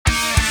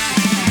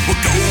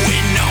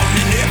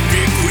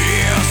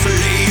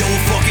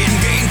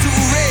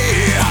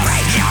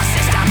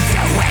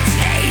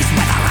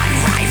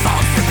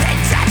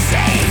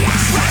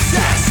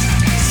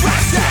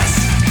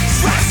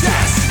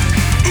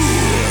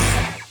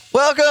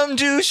Welcome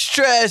to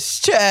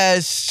Stress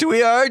Test.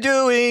 We are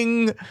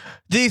doing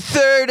the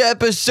third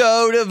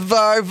episode of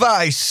our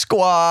Vice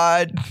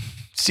Squad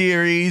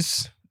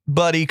series,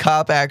 buddy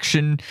cop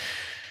action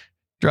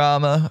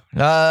drama.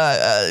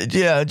 Let's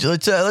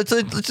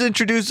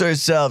introduce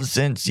ourselves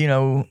since,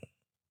 we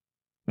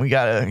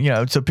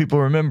gotta, so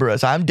people remember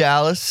us. I'm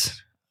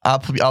Dallas.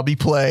 I'll be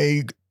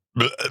playing,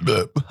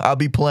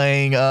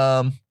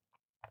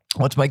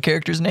 what's my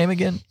character's name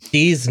again?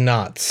 D's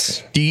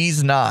Knots.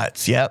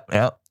 Yep.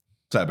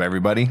 What's up,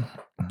 everybody?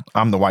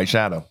 I'm the White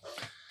Shadow.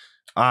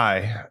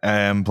 I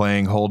am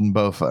playing Holden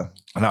Bofa,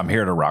 and I'm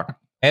here to rock.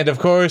 And of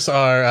course,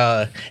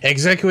 our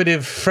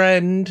executive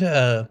friend,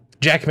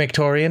 Jack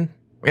McTorian.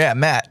 Yeah,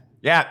 Matt.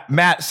 Yeah,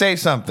 Matt, say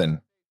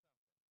something.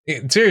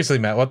 Seriously,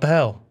 Matt, what the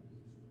hell?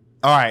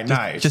 All right,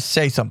 nice. Just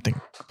say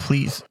something,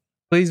 please.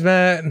 Please,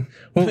 Matt.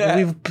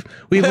 We've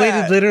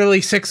waited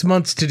literally 6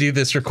 months to do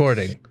this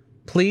recording.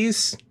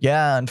 Please?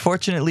 Yeah,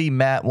 unfortunately,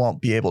 Matt won't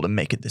be able to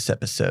make it this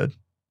episode.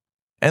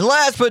 And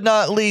last but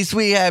not least,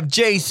 we have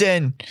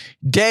Jason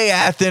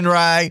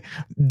Day-Athenry,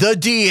 the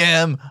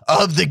DM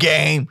of the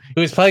game.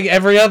 Who's playing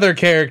every other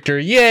character.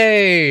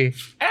 Yay!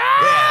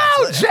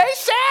 Ow,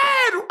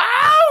 Jason!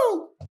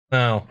 Ow!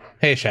 Oh,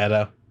 hey,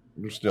 Shadow.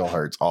 It still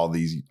hurts all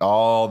these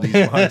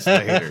months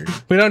later.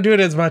 We don't do it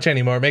as much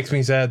anymore. It makes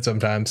me sad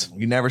sometimes.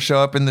 You never show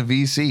up in the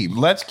VC.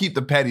 Let's keep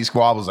the petty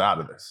squabbles out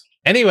of this.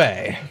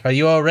 Anyway, are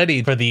you all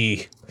ready for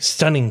the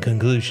stunning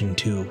conclusion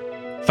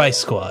to Vice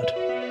Squad?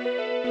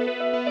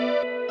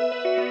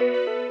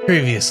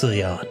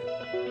 Previously on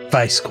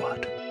Vice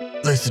Squad.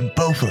 Listen,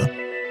 Bofa,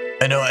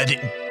 I know I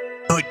didn't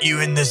put you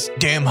in this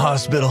damn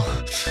hospital,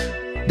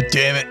 but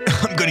damn it,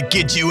 I'm gonna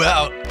get you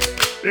out.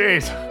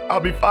 Jeez, I'll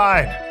be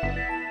fine.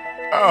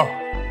 Oh,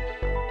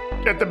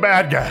 get the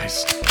bad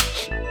guys.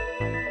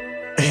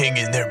 Hang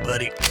in there,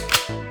 buddy.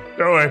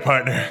 Don't worry,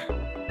 partner.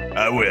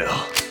 I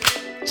will.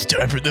 It's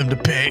time for them to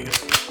pay.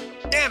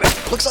 Damn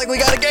it, looks like we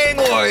got a gang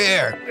war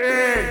here.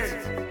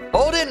 Jeez.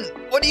 Holden,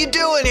 what are you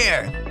doing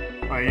here?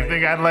 Oh, you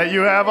think I'd let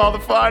you have all the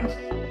fun?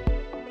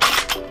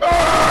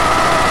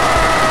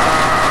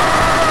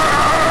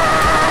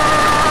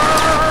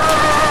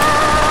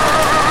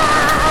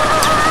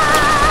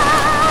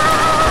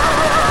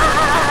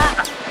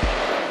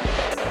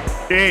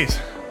 Jeez,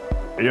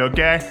 are you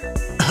okay?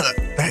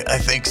 I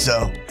think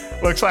so.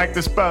 Looks like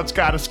this boat's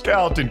got a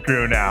skeleton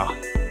crew now.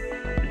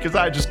 Because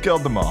I just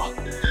killed them all.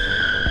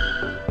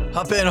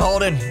 Hop in,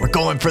 Holden. We're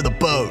going for the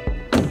boat.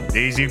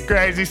 Easy, you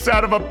crazy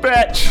son of a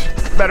bitch.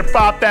 Better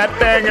pop that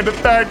thing into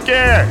third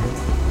gear.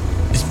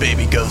 This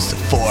baby goes to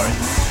fourth.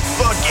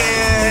 Fuck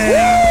yeah!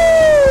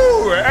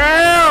 Woo!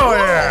 Hell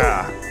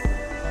yeah!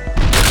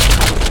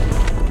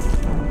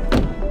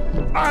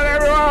 All right,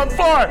 everyone on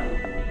four.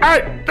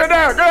 Hey, get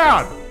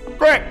down.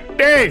 Quick,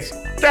 D's,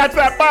 catch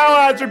that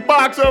biohazard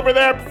box over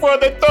there before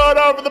they throw it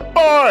over the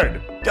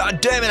board. God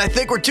damn it, I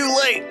think we're too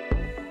late.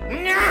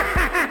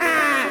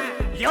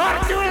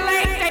 You're too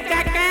late,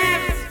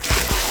 detective!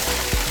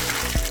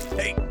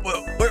 Hey,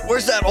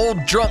 where's that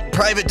old drunk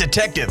private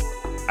detective?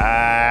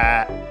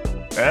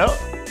 Well?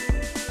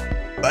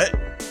 What?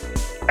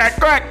 Hey,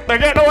 quick, they're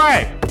getting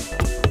away!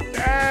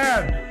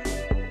 Dan,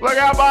 look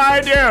out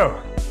behind you!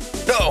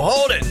 No,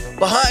 Holden,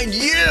 behind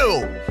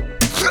you!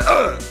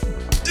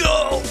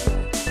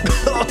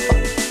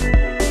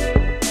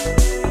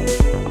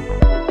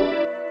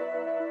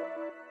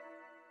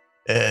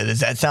 Does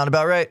that sound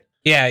about right?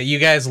 Yeah, you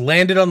guys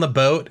landed on the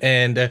boat,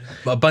 and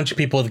a bunch of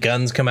people with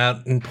guns come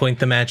out and point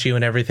them at you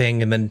and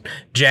everything, and then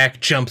Jack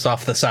jumps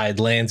off the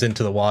side, lands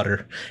into the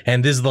water,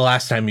 and this is the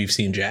last time you've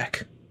seen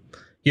Jack.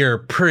 You're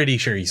pretty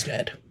sure he's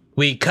dead.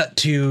 We cut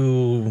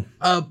to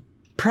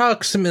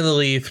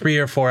approximately 3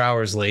 or 4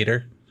 hours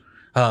later.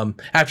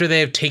 After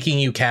they have taken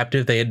you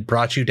captive, they had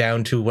brought you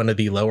down to one of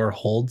the lower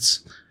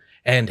holds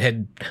and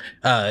had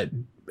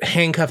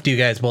handcuffed you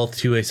guys both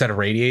to a set of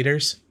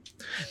radiators.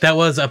 That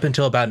was up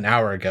until about an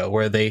hour ago,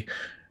 where they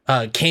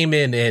came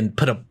in and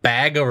put a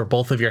bag over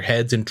both of your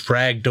heads and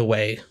dragged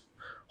away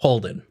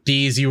Holden.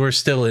 D's, you were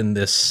still in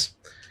this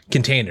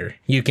container.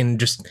 You can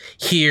just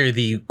hear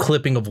the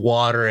clipping of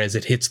water as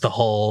it hits the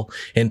hull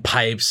and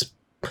pipes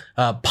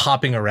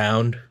popping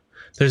around.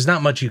 There's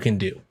not much you can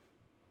do.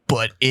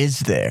 But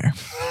is there?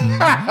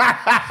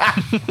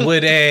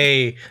 Would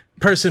a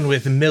person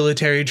with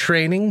military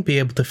training be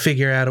able to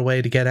figure out a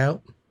way to get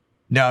out?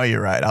 No,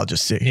 you're right. I'll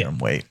just sit here and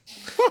wait.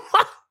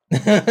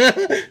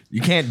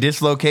 You can't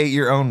dislocate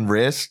your own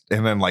wrist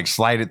and then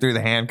slide it through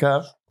the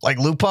handcuff? Like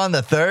Lupin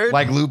the Third?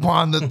 Like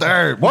Lupin the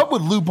Third. What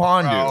would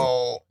Lupin do?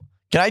 Oh.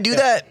 Can I do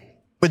that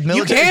with military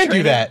You can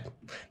training? do that.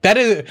 That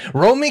is,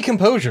 roll me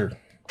composure.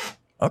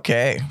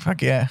 Okay.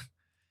 Fuck yeah.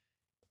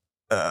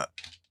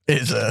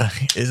 Is a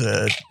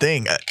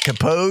thing.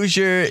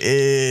 Composure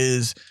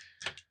is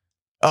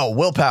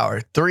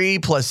willpower. 3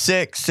 +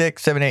 6,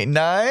 6, 7, 8,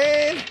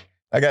 9.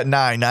 I got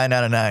 9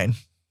 out of 9.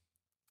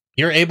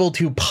 You're able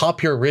to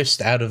pop your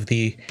wrist out of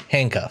the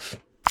handcuff.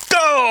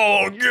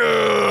 Oh,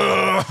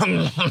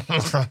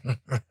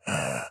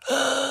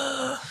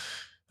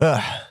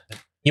 yeah.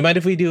 You mind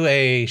if we do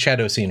a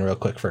shadow scene real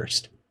quick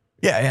first?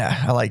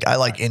 Yeah. I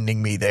like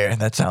ending me there.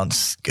 That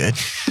sounds good.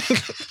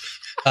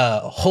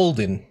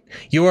 Holden,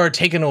 you are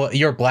taken away.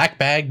 You're black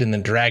bagged and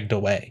then dragged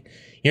away.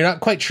 You're not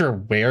quite sure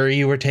where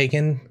you were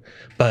taken,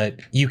 but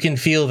you can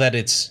feel that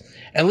it's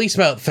at least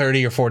about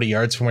 30 or 40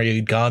 yards from where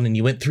you'd gone, and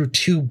you went through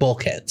 2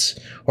 bulkheads,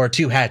 or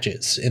 2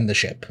 hatches in the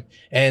ship.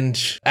 And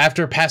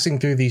after passing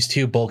through these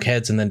 2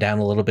 bulkheads and then down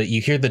a little bit, you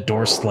hear the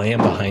door slam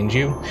behind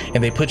you,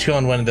 and they put you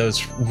on one of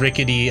those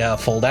rickety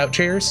fold-out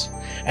chairs,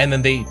 and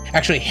then they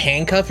actually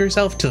handcuff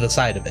yourself to the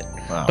side of it.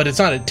 Wow. But it's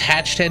not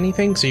attached to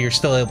anything, so you're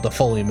still able to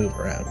fully move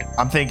around.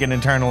 I'm thinking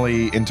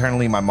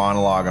internally, my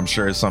monologue, I'm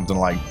sure, is something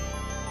like,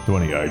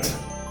 20 yards.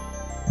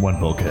 1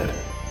 bulkhead.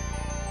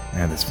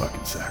 Man, this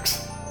fucking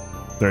sucks.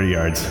 30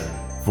 yards.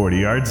 40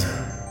 yards?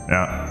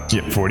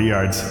 Yeah, 40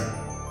 yards.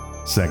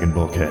 2nd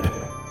bulkhead.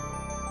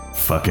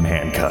 Fucking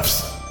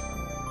handcuffs.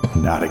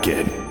 Not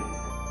again.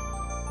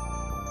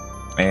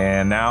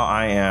 and now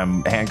I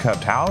am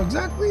handcuffed. How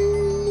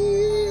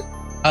exactly?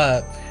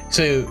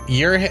 So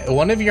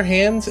one of your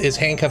hands is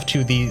handcuffed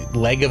to the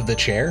leg of the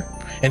chair,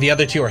 and the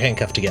other 2 are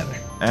handcuffed together. 2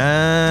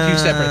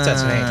 separate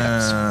sets of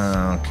handcuffs.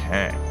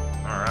 Okay.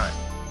 All right.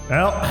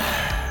 Well,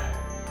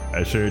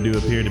 I sure do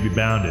appear to be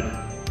bounded,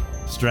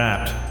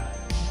 strapped,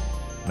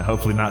 and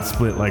hopefully not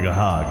split like a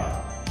hog.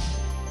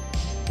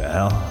 The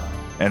hell?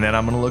 And then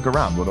I'm gonna look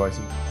around. What do I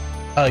see?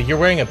 You're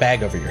wearing a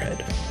bag over your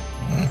head.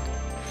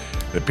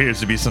 It appears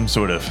to be some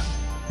sort of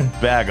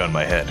bag on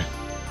my head.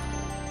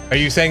 Are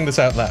you saying this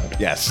out loud?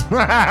 Yes.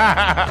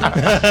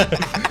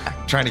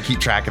 Trying to keep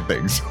track of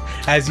things.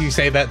 As you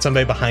say that,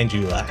 somebody behind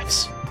you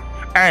laughs.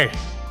 Hey,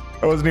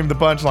 that wasn't even the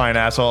punchline,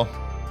 asshole.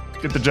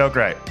 Get the joke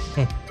right.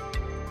 All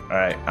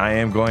right, I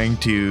am going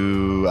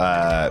to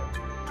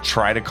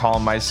try to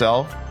calm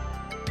myself.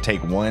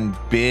 Take one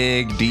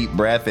big, deep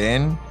breath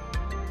in.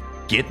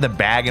 Get the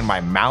bag in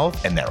my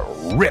mouth, and then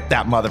rip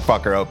that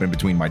motherfucker open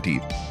between my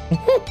teeth.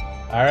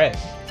 All right.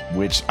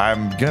 Which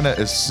I'm gonna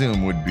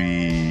assume would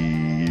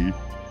be...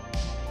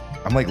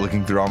 I'm like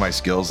looking through all my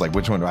skills, like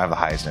which one do I have the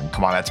highest in?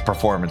 Come on, that's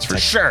performance for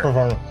sure.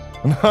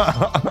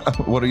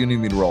 What do you need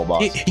me to roll,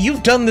 boss?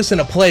 You've done this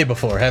in a play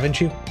before, haven't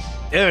you?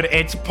 Dude,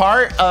 it's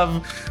part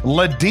of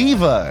La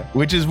Diva,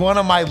 which is one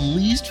of my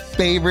least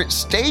favorite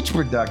stage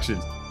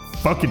productions.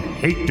 Fucking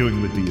hate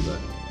doing La Diva.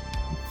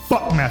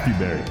 Fuck Matthew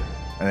Berry.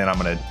 And then I'm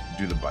gonna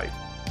do the bite.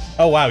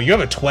 Oh, wow. You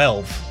have a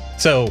 12.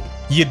 So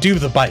you do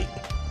the bite.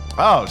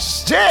 Oh,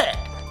 sick!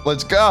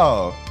 Let's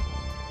go.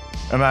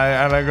 And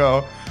I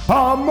go,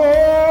 Amor!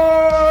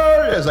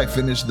 As I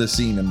finish the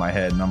scene in my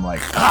head, and I'm like,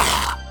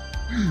 ah!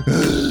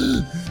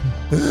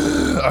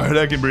 All right,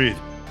 I can breathe.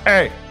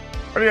 Hey,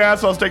 why do you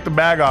assholes take the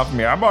bag off of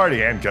me? I'm already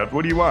handcuffed.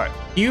 What do you want?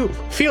 You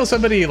feel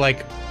somebody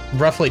like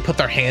roughly put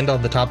their hand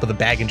on the top of the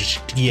bag and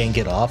just yank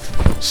it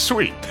off.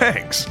 Sweet,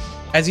 thanks.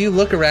 As you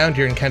look around,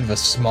 you're in kind of a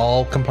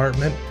small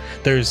compartment.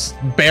 There's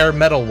bare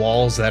metal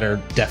walls that are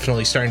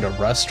definitely starting to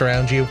rust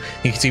around you.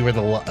 You can see where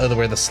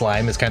the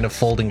slime is kind of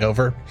folding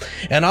over.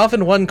 And off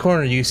in one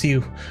corner, you see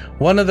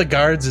one of the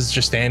guards is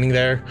just standing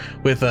there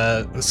with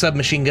a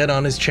submachine gun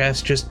on his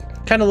chest, just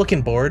kind of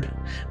looking bored.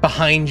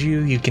 Behind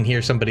you, you can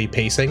hear somebody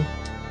pacing.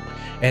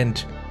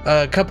 And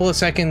a couple of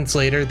seconds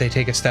later, they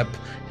take a step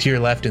to your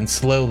left, and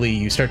slowly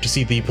you start to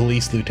see the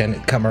police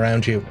lieutenant come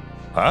around you.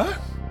 Huh?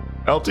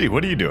 LT,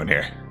 what are you doing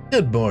here?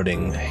 Good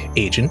morning,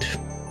 agent.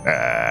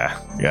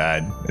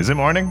 God. Is it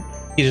morning?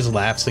 He just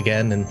laughs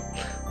again and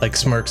like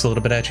smirks a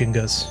little bit at you and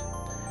goes,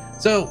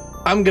 so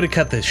I'm gonna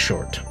cut this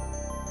short.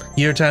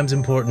 Your time's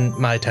important,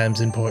 my time's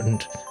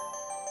important.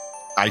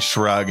 I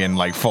shrug and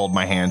like fold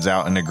my hands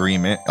out in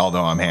agreement,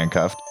 although I'm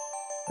handcuffed.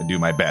 I do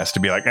my best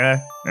to be like,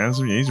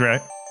 he's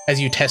right.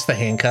 As you test the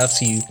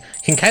handcuffs, you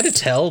can kind of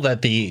tell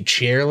that the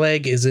chair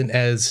leg isn't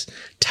as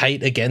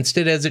tight against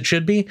it as it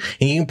should be,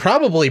 and you can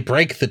probably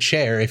break the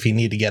chair if you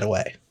need to get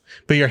away,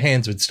 but your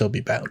hands would still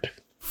be bound.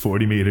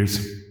 40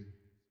 meters.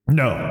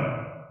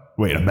 No.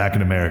 Wait, I'm back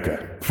in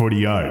America. 40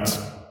 yards.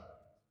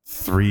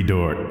 2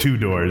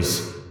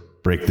 doors.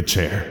 Break the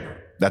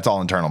chair. That's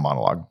all internal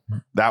monologue.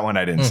 That one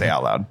I didn't say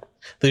out loud.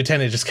 The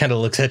lieutenant just kind of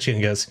looks at you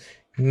and goes,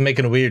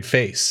 making a weird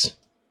face.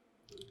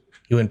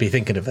 You wouldn't be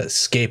thinking of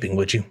escaping,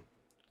 would you?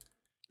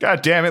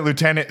 God damn it,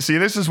 Lieutenant. See,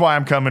 this is why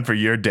I'm coming for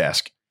your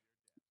desk.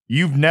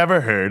 You've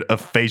never heard of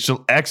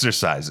facial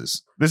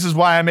exercises. This is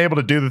why I'm able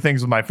to do the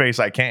things with my face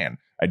I can.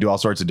 I do all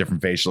sorts of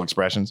different facial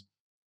expressions.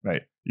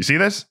 Right. You see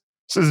this?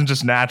 This isn't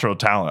just natural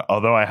talent,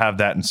 although I have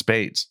that in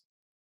spades.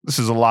 This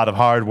is a lot of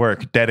hard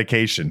work,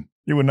 dedication.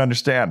 You wouldn't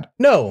understand.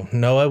 No,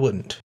 I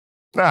wouldn't.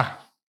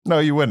 No,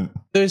 you wouldn't.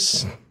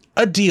 There's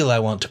a deal I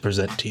want to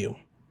present to you.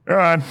 Go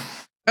on.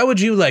 How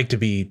would you like to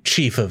be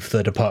chief of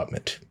the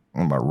department?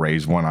 I'm going to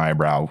raise one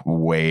eyebrow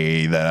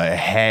way the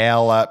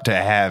hell up to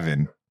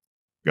heaven.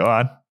 Go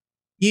on.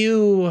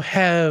 You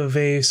have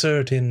a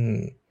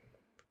certain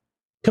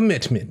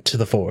commitment to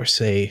the force,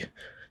 a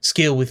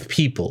skill with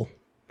people.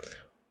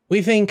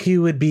 We think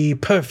you would be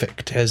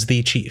perfect as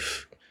the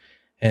chief.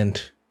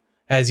 And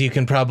as you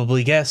can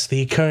probably guess,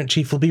 the current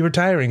chief will be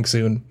retiring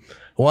soon,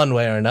 one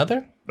way or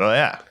another. Oh,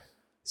 yeah.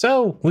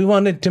 So we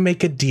wanted to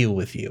make a deal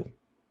with you.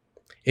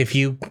 If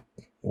you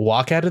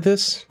walk out of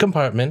this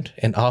compartment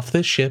and off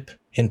this ship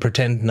and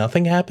pretend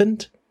nothing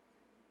happened,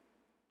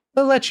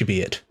 I'll let you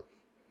be it.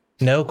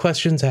 No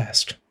questions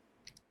asked.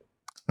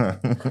 All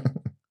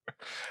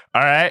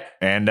right.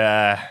 And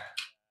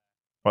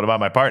what about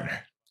my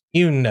partner?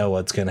 You know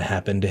what's going to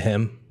happen to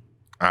him.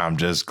 I'm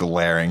just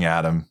glaring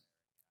at him.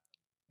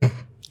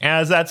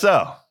 Is that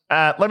so?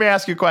 Let me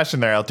ask you a question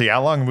there, LT.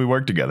 How long have we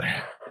worked together?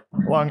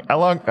 How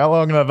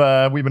long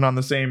have we been on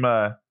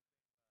the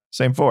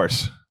same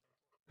force?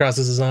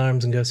 Crosses his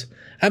arms and goes,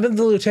 I've been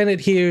the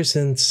lieutenant here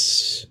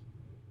since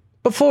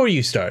before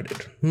you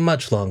started.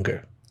 Much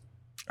longer.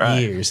 Right.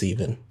 Years,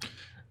 even.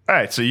 All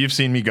right, so you've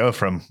seen me go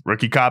from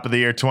Rookie Cop of the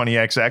Year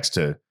 20XX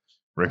to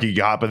Rookie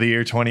Cop of the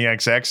Year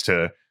 20XX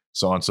to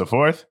so on and so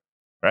forth,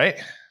 right?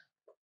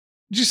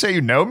 Did you say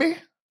you know me?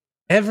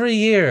 Every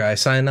year I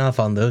sign off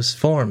on those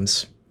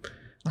forms,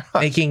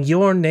 making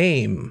your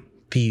name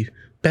the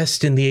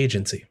best in the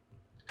agency.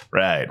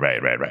 Right.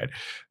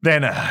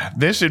 Then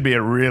this should be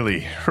a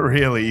really,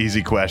 really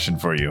easy question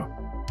for you.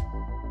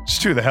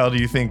 Just who the hell do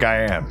you think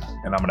I am?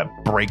 And I'm going to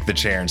break the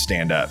chair and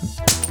stand up.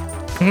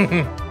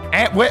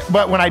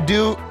 But when I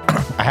do,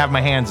 I have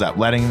my hands up,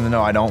 letting them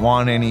know I don't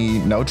want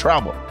no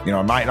trouble. You know,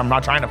 I'm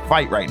not trying to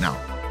fight right now.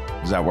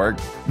 Does that work?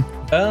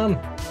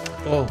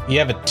 Well, you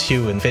have a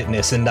 2 in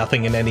fitness and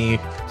nothing in any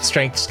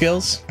strength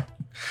skills.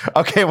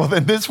 Okay, well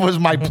then this was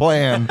my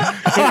plan.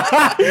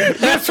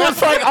 This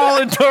was like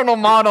all internal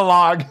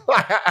monologue.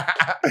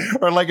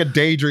 Or like a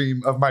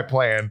daydream of my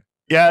plan.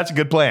 Yeah, that's a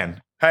good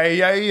plan.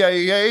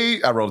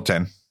 Hey. I rolled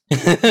a 10.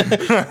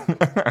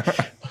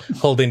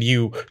 Holden,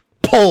 you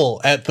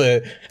pull at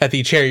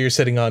the chair you're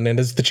sitting on, and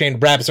as the chain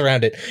wraps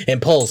around it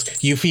and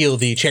pulls, you feel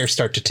the chair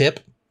start to tip.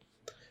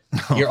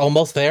 You're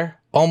almost there,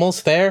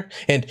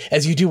 and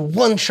as you do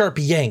one sharp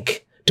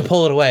yank to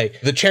pull it away,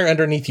 the chair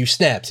underneath you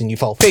snaps and you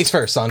fall face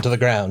first onto the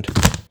ground.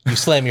 You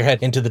slam your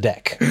head into the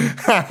deck.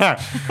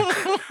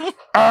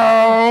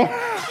 Oh!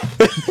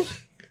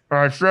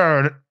 I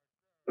said,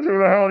 who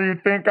the hell do you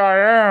think I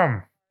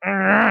am?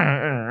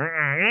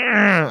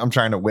 I'm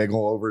trying to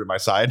wiggle over to my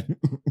side.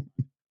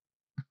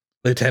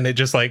 Lieutenant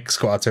just like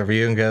squats over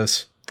you and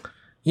goes,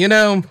 you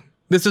know,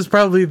 this is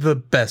probably the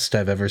best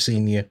I've ever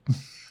seen you.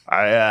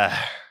 I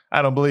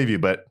don't believe you,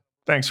 but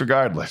thanks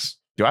regardless.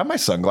 Do I have my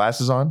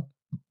sunglasses on?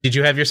 Did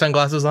you have your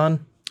sunglasses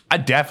on? I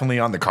definitely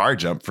on the car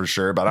jump for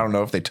sure, but I don't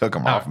know if they took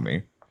them off of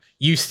me.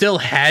 You still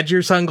had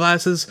your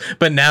sunglasses,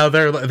 but now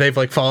they've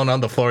like fallen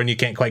on the floor and you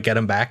can't quite get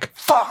them back.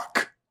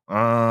 Fuck.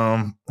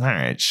 All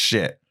right,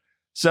 shit.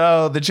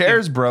 So the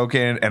chair's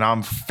broken and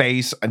I'm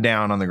face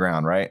down on the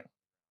ground, right?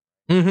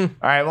 Mm-hmm.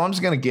 All right, well, I'm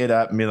just going to get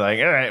up and be like,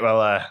 all right,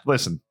 well,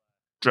 listen,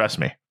 trust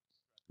me.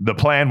 The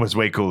plan was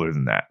way cooler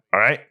than that. All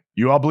right?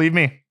 You all believe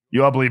me?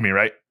 You all believe me,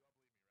 right?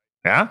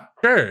 Yeah?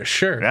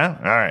 Sure. Yeah?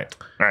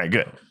 All right,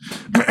 good.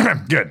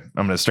 Good.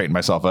 I'm going to straighten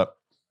myself up.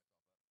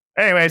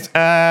 Anyways,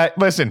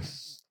 listen,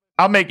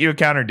 I'll make you a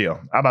counter deal.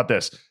 How about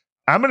this?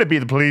 I'm going to be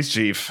the police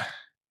chief,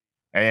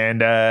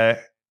 and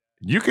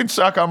you can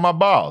suck on my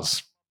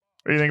balls.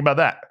 What do you think about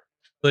that?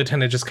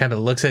 Lieutenant just kind of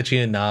looks at you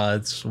and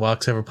nods,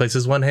 walks over,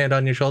 places one hand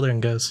on your shoulder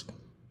and goes,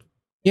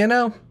 you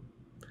know,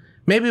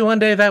 maybe one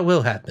day that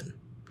will happen,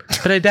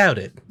 but I doubt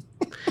it.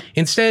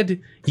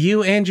 Instead,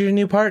 you and your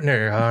new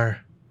partner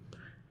are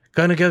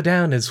going to go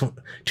down as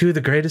 2 of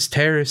the greatest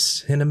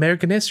terrorists in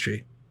American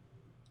history.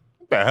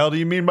 What the hell do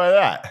you mean by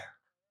that?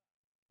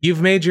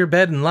 You've made your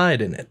bed and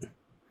lied in it.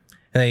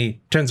 And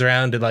he turns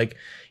around and like,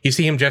 you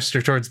see him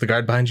gesture towards the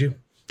guard behind you.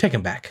 Take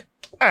him back.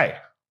 Hey,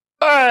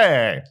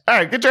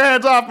 get your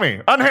hands off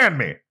me. Unhand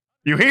me,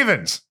 you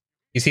heathens.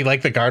 You see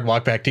like the guard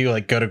walk back to you,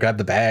 like go to grab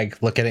the bag,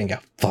 look at it and go,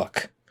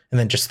 fuck. And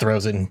then just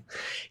throws it in.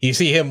 You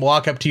see him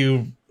walk up to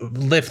you,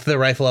 lift the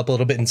rifle up a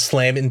little bit and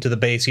slam it into the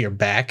base of your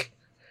back,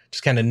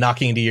 just kind of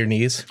knocking into your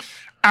knees.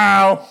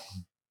 Ow.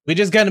 We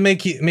just got to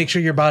make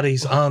sure your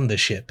body's on the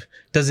ship.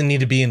 Doesn't need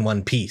to be in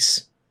one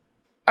piece.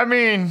 I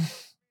mean,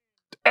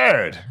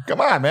 dude, come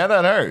on, man,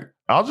 that hurt.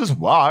 I'll just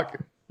walk.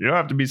 You don't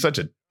have to be such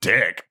a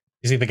dick.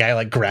 You see the guy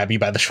like grab you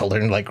by the shoulder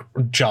and like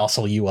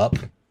jostle you up.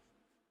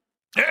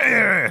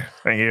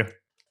 Thank you.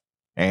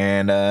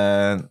 And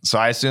so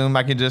I assume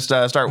I can just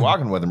start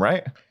walking with him,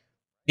 right?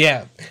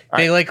 Yeah.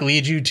 They like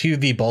lead you to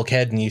the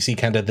bulkhead and you see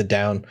kind of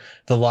the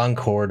long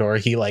corridor.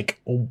 He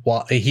like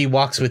he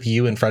walks with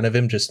you in front of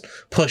him, just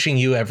pushing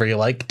you every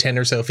like 10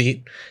 or so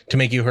feet to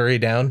make you hurry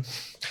down.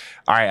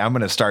 All right, I'm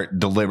going to start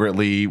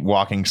deliberately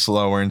walking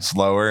slower and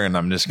slower, and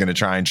I'm just going to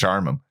try and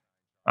charm him.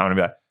 I'm going to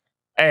be like,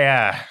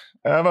 hey,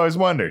 I've always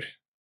wondered.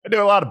 I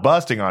do a lot of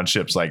busting on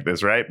ships like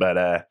this, right? But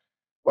I've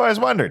always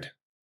wondered.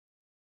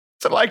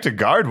 What's it like to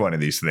guard one of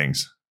these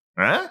things?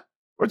 Huh?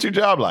 What's your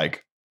job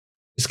like?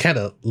 Just kind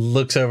of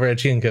looks over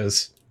at you and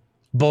goes,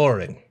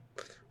 boring.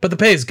 But the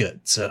pay's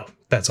good, so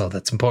that's all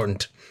that's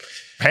important.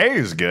 Pay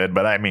is good,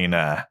 but I mean,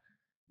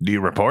 do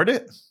you report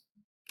it?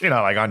 You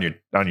know, like on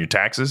your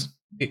taxes?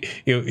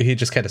 He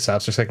just kind of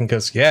stops for a second and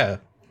goes, yeah.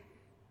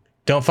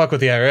 Don't fuck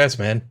with the IRS,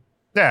 man.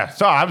 Yeah,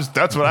 so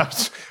that's what I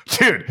was,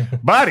 dude,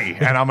 buddy.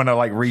 And I'm going to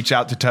like reach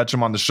out to touch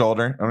him on the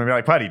shoulder. I'm going to be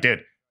like, buddy,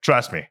 dude,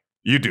 trust me.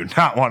 You do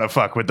not want to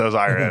fuck with those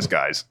IRS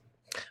guys.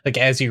 Like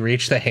as you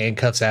reach the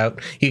handcuffs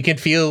out, you can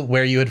feel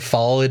where you had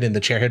fallen and the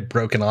chair had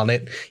broken on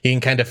it. You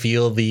can kind of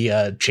feel the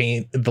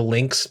the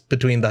links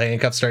between the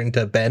handcuffs starting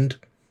to bend.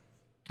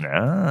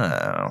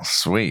 Oh,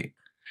 sweet.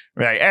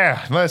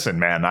 Like, listen,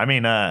 man. I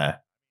mean,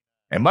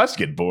 it must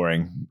get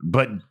boring,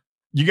 but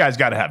you guys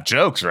got to have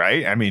jokes,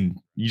 right? I mean,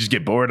 you just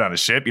get bored on a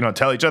ship. You don't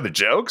tell each other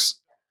jokes?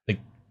 Like,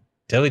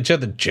 tell each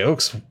other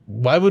jokes?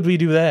 Why would we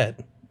do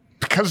that?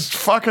 Because it's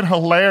fucking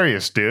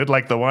hilarious, dude.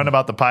 Like the one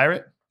about the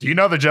pirate. Do you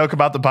know the joke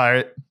about the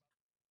pirate?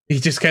 He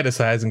just kind of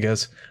sighs and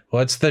goes,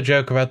 "What's the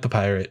joke about the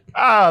pirate?"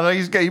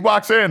 He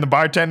walks in. The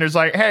bartender's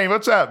like, "Hey,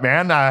 what's up,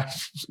 man?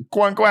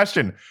 One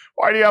question.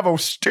 Why do you have a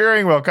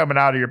steering wheel coming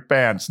out of your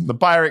pants?" And the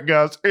pirate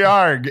goes,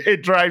 "Yarg,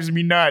 it drives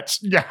me nuts."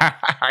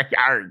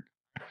 Yarg.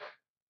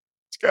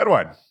 It's a good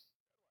one.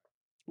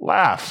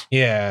 Laugh.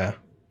 Yeah.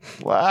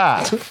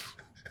 Laugh.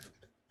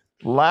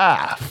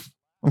 Laugh.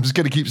 I'm just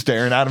going to keep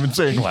staring at him and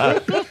saying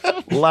laugh.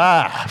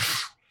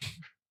 Laugh.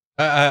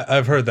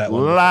 I've heard that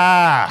one.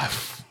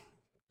 Laugh.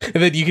 And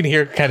then you can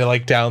hear kind of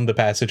like down the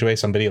passageway,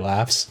 somebody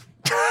laughs.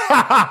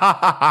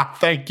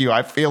 Thank you.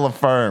 I feel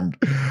affirmed.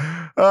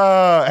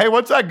 Hey,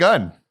 what's that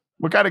gun?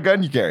 What kind of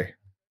gun you carry?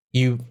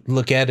 You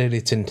look at it,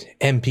 it's an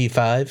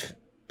MP5.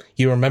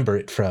 You remember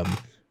it from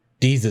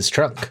Deez's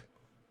trunk.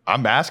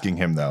 I'm asking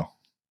him, though.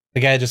 The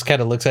guy just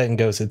kind of looks at it and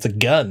goes, "It's a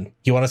gun.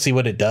 You want to see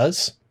what it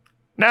does?"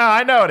 No,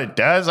 I know what it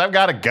does. I've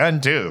got a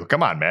gun, too.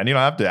 Come on, man. You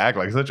don't have to act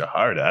like such a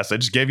hard ass. I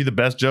just gave you the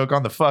best joke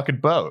on the fucking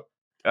boat.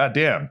 God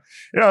damn.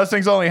 You know, those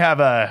things only have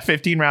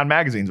 15-round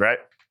magazines, right?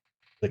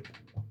 Like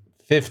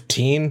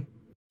 15?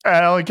 It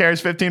only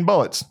carries 15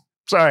 bullets.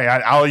 Sorry,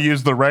 I'll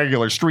use the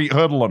regular street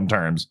hoodlum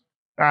terms.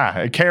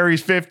 It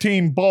carries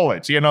 15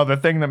 bullets. You know, the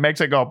thing that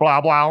makes it go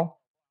blah, blah.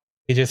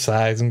 He just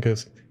sighs and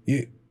goes,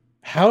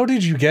 "How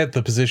did you get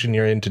the position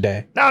you're in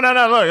today?" No.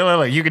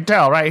 Look. You can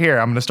tell right here.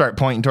 I'm going to start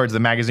pointing towards the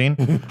magazine.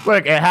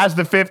 Look, it has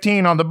the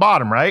 15 on the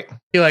bottom, right?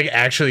 He like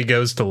actually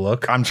goes to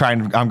look. I'm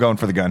going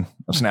for the gun.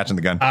 I'm snatching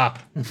the gun.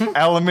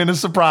 Element of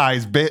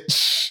surprise,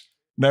 bitch.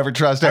 Never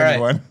trust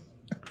anyone.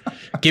 Right.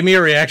 Give me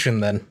a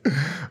reaction then.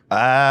 Yeah,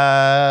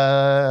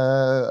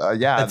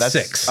 that's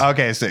 6.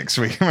 Okay, 6.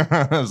 Sweet.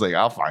 I was like,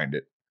 I'll find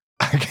it.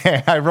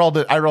 Okay, I rolled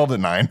a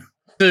 9.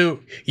 So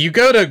you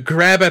go to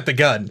grab at the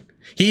gun.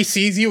 He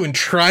sees you and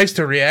tries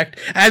to react.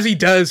 As he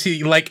does,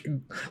 he like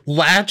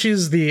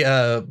latches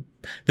the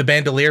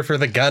bandolier for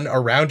the gun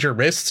around your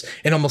wrists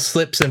and almost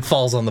slips and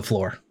falls on the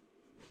floor.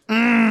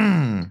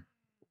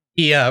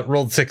 He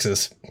rolled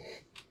 6s.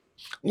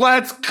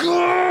 Let's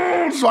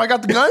go. So I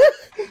got the gun?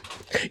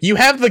 You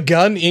have the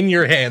gun in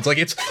your hands, like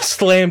it's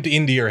slammed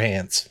into your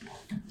hands.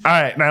 All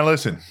right, now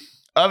listen.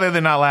 Other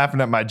than not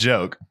laughing at my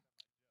joke, you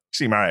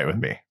seem all right with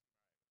me.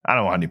 I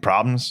don't want any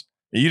problems.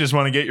 You just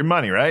want to get your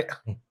money, right?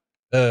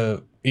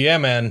 Yeah,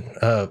 man.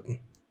 Come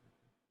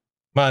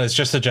on, it's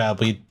just a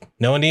job.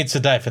 No one needs to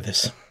die for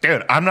this.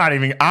 Dude, I'm not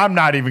even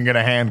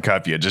gonna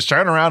handcuff you. Just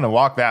turn around and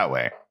walk that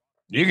way.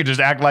 You could just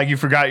act like you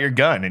forgot your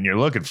gun and you're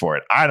looking for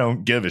it. I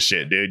don't give a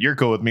shit, dude. You're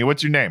cool with me.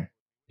 What's your name?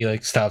 He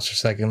like stops for a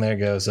second there,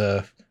 goes,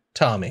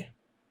 Tommy.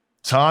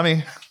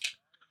 Tommy?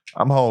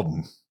 I'm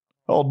Holden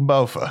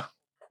Bofa.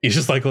 He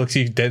just like looks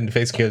you dead in the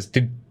face and goes,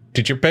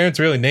 Did your parents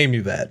really name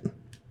you that?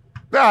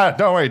 Nah,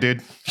 don't worry,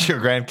 dude.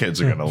 Your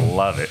grandkids are gonna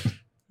love it.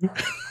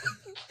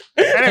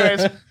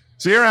 Anyways,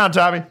 see you around,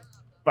 Tommy.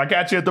 If I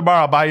catch you at the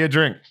bar, I'll buy you a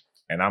drink.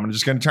 And I'm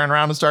just gonna turn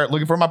around and start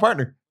looking for my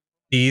partner.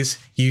 You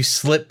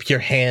slip your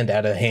hand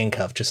out of the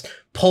handcuff, just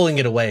pulling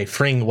it away,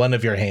 freeing one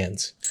of your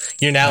hands.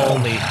 You're now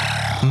only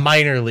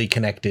minorly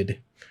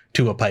connected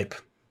to a pipe.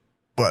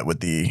 What,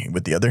 with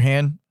the other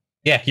hand?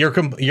 Yeah,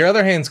 your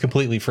other hand's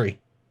completely free.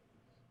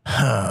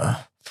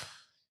 Now,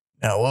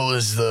 what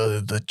was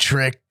the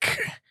trick?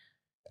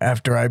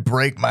 After I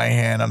break my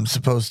hand, I'm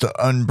supposed to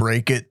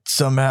unbreak it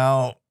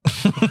somehow.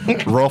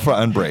 Roll for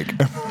unbreak.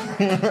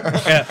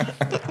 Yeah.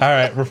 All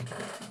right.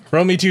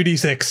 Roll me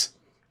 2d6.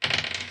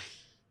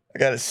 I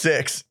got a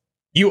 6.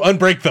 You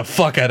unbreak the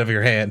fuck out of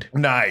your hand.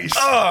 Nice.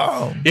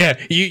 Oh, Yeah,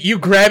 you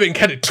grab it and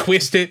kind of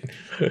twist it.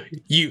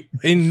 You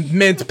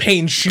immense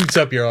pain shoots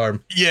up your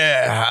arm.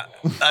 yeah,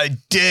 I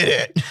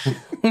did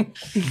it.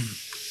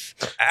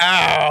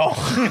 Ow.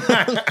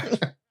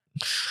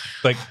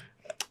 Like,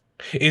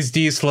 is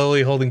D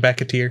slowly holding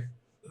back a tear?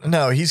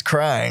 No, he's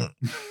crying.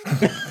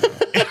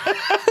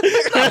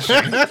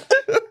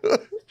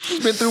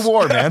 He's been through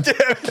war, man.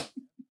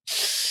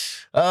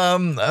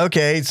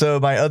 Okay, so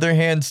my other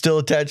hand's still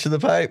attached to the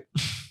pipe,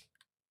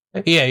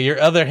 Yeah, your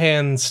other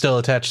hand's still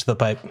attached to the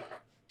pipe.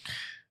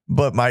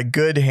 but my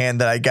good hand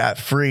that I got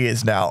free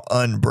is now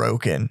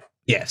unbroken.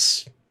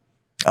 Yes.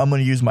 I'm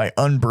going to use my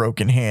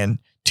unbroken hand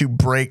to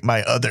break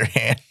my other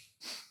hand.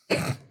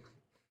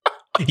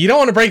 You don't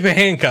want to break the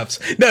handcuffs.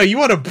 No, you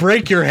want to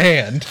break your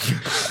hand.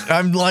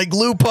 I'm like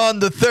Lupin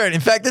the Third.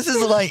 In fact, this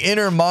is like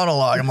inner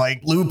monologue. I'm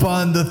like,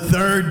 Lupin the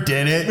Third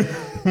did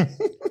it.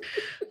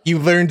 You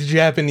learned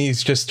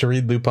Japanese just to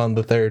read Lupin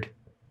the Third.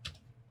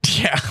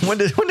 Yeah. When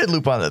did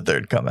Lupin the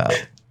Third come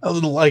out?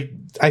 Like,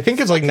 I think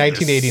it's like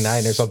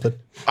 1989 or something.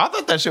 I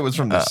thought that shit was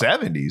from the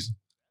 70s.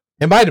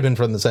 It might have been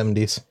from the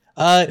 70s.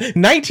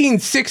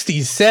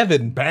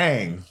 1967.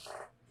 Bang.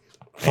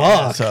 Fuck.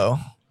 Yeah, so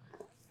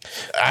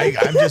I'm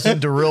just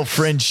into real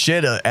fringe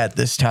shit at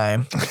this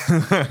time.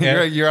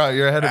 You're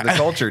ahead of the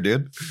culture,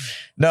 dude.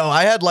 No,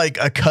 I had like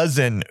a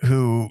cousin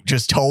who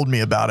just told me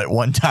about it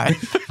one time.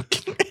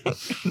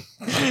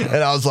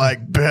 And I was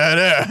like,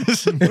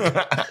 badass.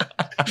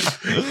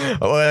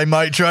 Oh, I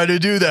might try to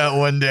do that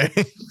one day.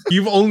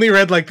 You've only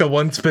read like the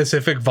one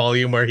specific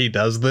volume where he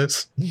does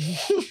this.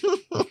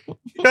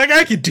 Like,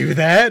 I could do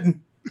that.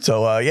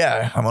 So,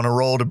 yeah, I'm on a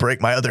roll to break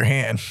my other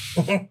hand.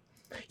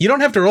 You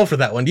don't have to roll for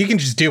that one. You can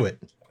just do it.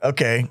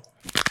 Okay.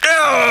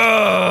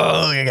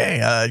 Oh,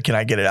 okay. Can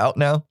I get it out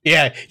now?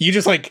 Yeah, you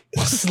just like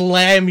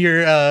slam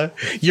your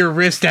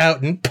wrist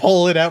out and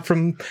pull it out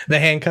from the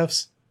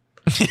handcuffs.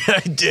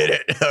 I did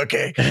it.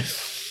 Okay.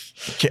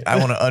 I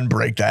want to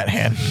unbreak that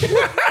hand.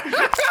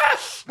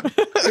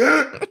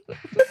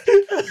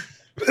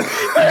 You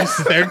just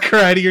sit there,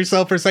 cry to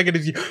yourself for a second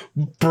as you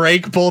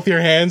break both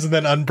your hands and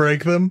then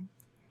unbreak them.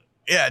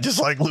 Yeah,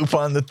 just like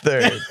Lupin the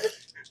Third.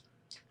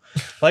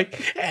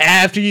 Like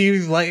after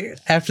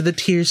the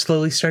tears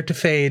slowly start to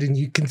fade and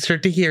you can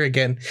start to hear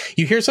again,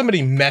 you hear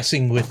somebody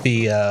messing with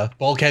the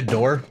bulkhead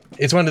door.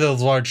 It's one of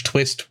those large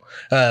twist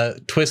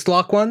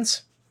lock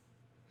ones.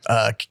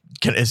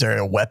 Is there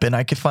a weapon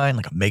I could find,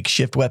 like a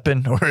makeshift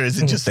weapon, or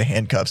is it just the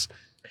handcuffs?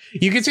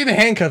 You can see the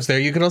handcuffs there.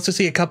 You can also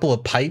see a couple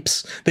of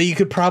pipes that you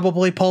could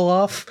probably pull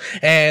off.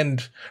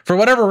 And for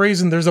whatever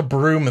reason, there's a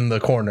broom in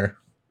the corner.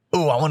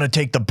 Oh, I want to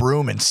take the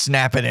broom and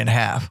snap it in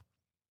half.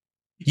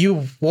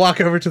 You walk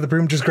over to the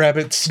broom, just grab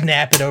it,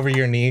 snap it over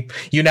your knee.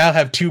 You now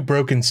have 2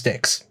 broken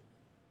sticks.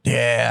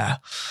 Yeah,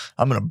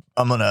 I'm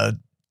gonna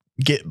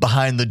get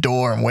behind the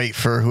door and wait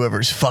for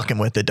whoever's fucking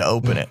with it to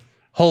open it.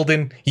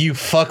 Holden, you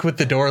fuck with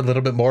the door a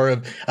little bit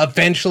more.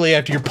 Eventually,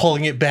 after you're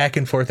pulling it back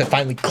and forth, it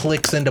finally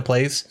clicks into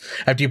place.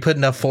 After you put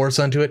enough force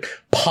onto it,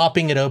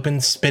 popping it open,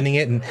 spinning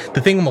it, and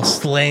the thing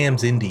almost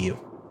slams into you.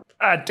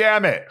 Ah,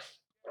 damn it.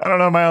 I don't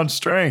know my own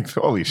strength.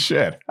 Holy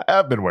shit. I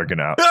have been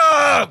working out.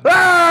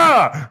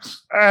 Ah!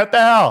 What the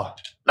hell?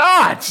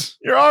 Not!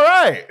 You're all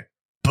right.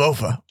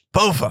 Bofa.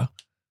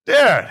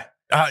 Dude.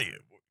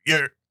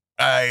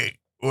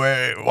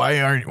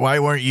 Why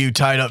weren't you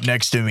tied up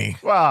next to me?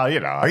 Well, you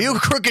know. Are you a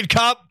crooked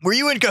cop? Were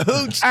you in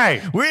cahoots?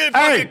 Hey. We're in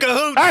fucking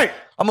cahoots. Hey.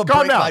 I'm gonna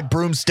Calm break down. my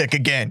broomstick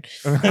again.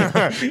 Hey,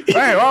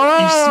 whoa,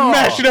 You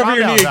smash it over Calm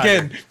your down, knee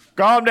Tiger. again.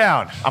 Calm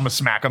down. I'm gonna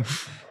smack him.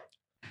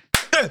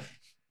 All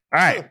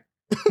right.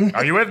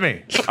 Are you with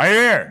me? Are you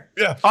here?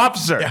 Yeah.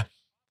 Officer. Yeah.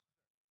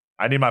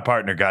 I need my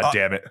partner, God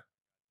damn it.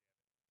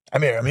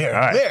 I'm here. All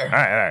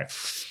right.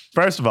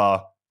 First of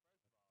all,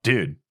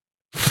 dude,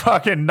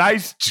 fucking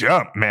nice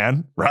jump,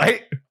 man.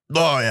 Right?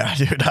 Oh yeah,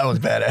 dude, that was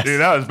badass. Dude,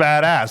 that was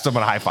badass. I'm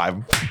gonna high five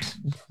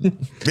him.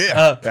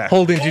 Yeah.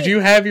 Holden, did you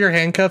have your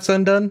handcuffs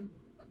undone?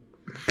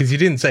 Because you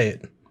didn't say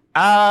it. No,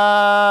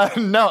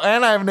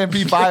 and I have an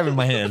MP5 in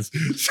my hands.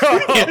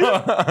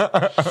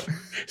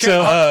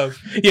 So,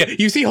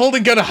 you see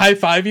Holden go to high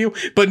five you,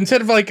 but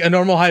instead of like a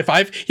normal high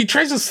five, he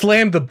tries to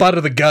slam the butt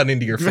of the gun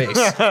into your face.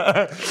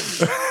 Oh,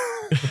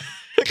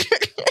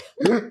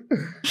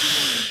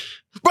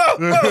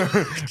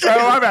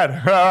 my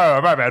bad.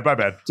 Oh, my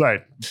bad. Sorry.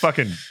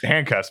 Fucking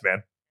handcuffs,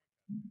 man.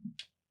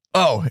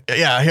 Oh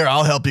yeah, here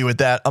I'll help you with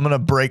that. I'm gonna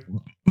break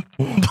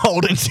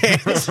Holden's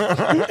hands. Instead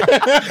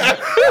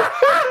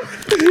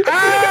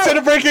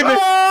of breaking the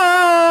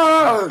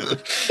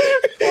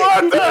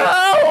What the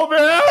hell,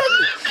 man?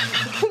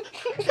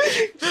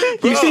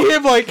 You see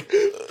him like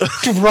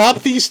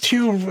drop these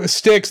 2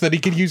 sticks that he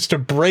can use to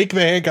break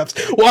the handcuffs,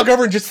 walk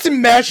over and just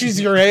smashes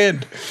your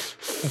hand,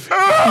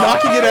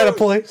 knocking it out of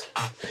place.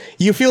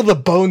 You feel the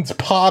bones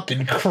pop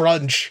and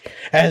crunch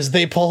as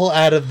they pull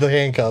out of the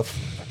handcuff.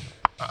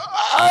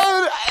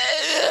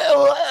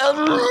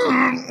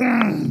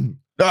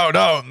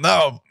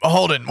 No.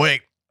 Holden,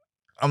 wait.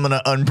 I'm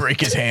gonna unbreak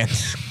his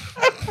hands.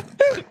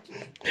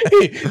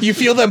 You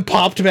feel them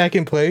popped back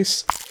in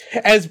place.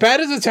 As bad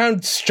as it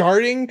sounds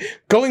starting,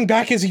 going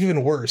back is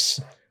even worse.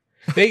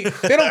 They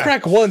don't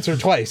crack once or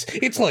twice.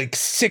 It's like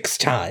 6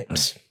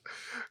 times.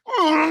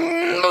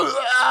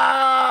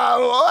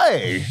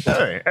 Hey,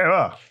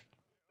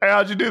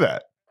 how'd you do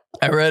that?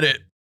 I read it.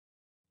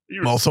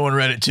 You- Well, someone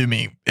read it to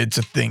me. It's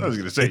a thing. I was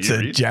gonna say, it's you a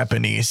read?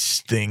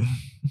 Japanese thing.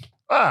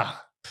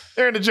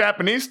 You're into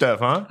Japanese stuff,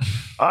 huh?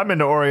 I'm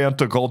into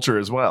Oriental culture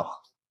as well.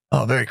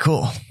 Oh, very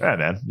cool. Yeah,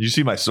 man. You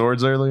see my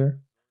swords earlier?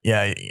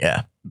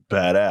 Yeah.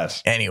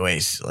 Badass.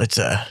 Anyways, let's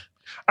All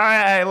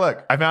right, hey,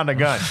 look, I found a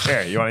gun.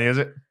 Here, you want to use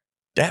it?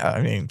 yeah,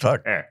 I mean,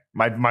 fuck. Here,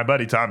 my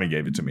buddy Tommy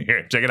gave it to me.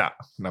 Here, check it out.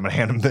 And I'm gonna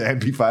hand him the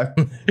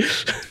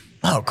MP5.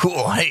 Oh,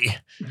 cool. Hey,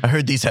 I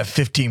heard these have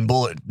 15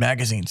 bullet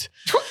magazines.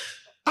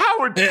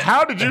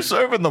 How did you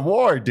serve in the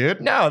war,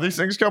 dude? No, these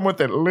things come with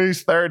at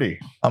least 30.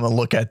 I'm gonna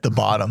look at the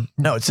bottom.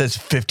 No, it says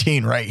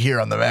 15 right here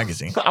on the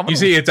magazine. You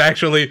see,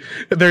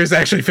 there's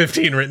actually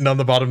 15 written on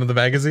the bottom of the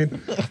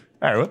magazine. All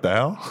right, what the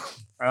hell?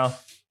 Well,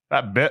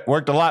 That bit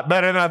worked a lot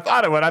better than I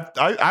thought it would.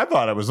 I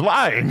thought I was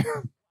lying.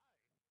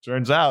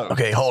 Turns out.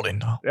 Okay,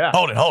 Holden. Yeah.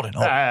 Holden.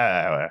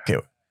 Yeah.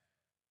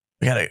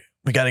 Okay,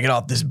 we gotta get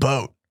off this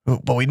boat,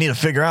 but we need to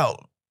figure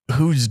out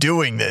who's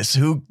doing this.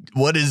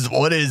 What is?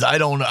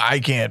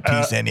 I can't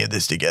piece any of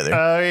this together.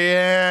 Oh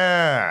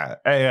yeah.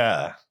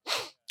 Hey,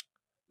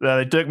 so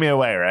they took me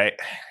away, right?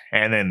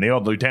 And then the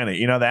old lieutenant,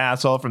 you know, the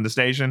asshole from the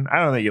station. I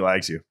don't think he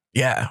likes you.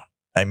 Yeah,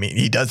 I mean,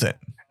 he doesn't.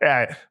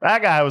 Yeah,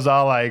 that guy was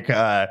all like,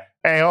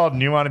 "Hey,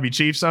 Holden, you want to be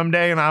chief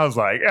someday?" And I was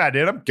like, "Yeah,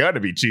 dude, I'm gonna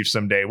be chief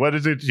someday. What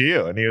is it to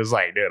you?" And he was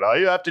like, "Dude, all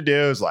you have to do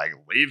is like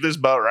leave this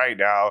boat right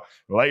now,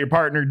 let your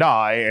partner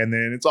die, and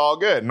then it's all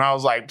good." And I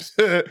was like,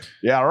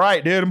 "Yeah,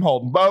 right, dude. I'm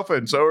holding Bofa,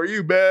 and so are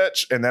you,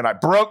 bitch." And then I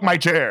broke my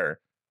chair.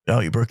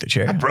 Oh, you broke the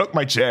chair. I broke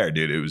my chair,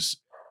 dude. It was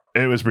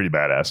pretty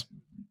badass.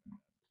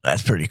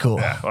 That's pretty cool.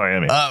 Yeah, well, I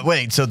mean,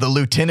 Wait, so the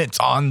lieutenant's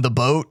on the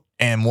boat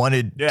and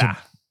wanted to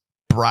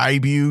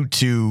bribe you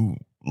to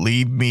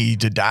leave me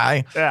to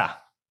die? Yeah.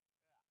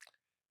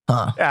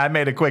 Huh. Yeah, I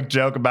made a quick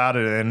joke about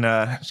it and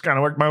just kind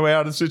of worked my way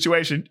out of the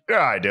situation.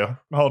 Yeah, I do. I'm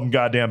holding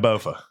goddamn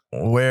Bofa.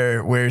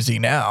 Where's he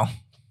now?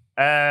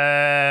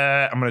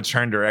 I'm going to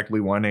turn directly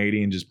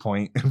 180 and just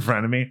point in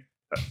front of me.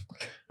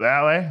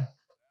 That way.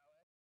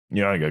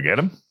 You want to go get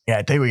him? Yeah,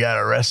 I think we got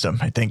to arrest him.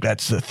 I think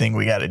that's the thing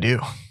we got to do.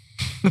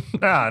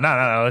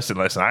 No.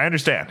 Listen. I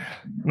understand.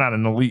 I'm not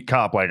an elite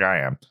cop like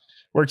I am.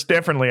 Works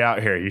differently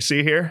out here. You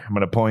see here? I'm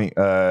going to point.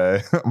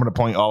 I'm going to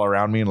point all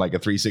around me in like a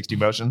 360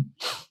 motion.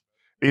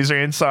 These are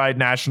inside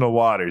national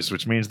waters,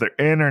 which means they're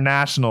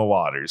international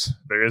waters.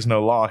 There is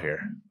no law here.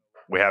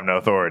 We have no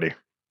authority.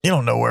 You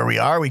don't know where we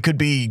are. We could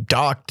be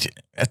docked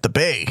at the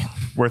bay.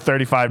 We're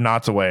 35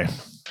 knots away.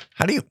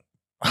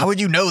 How would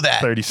you know that?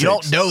 36. You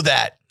don't know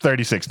that.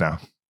 36 now.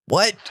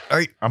 What?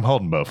 I'm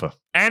holding Bofa.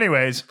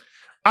 Anyways,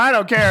 I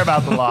don't care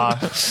about the law.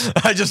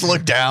 I just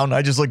looked down. No,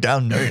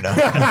 you're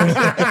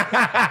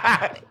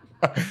not.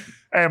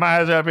 Hey, my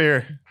eyes up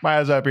here,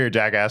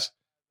 jackass.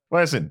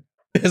 Listen.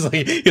 It's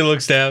like he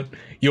looks down.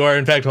 You are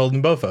in fact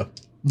holding Bofa.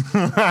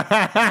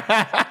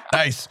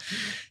 Nice.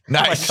 Am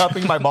I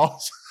cupping my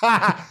balls?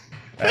 I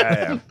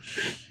am.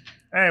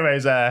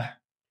 Anyways, I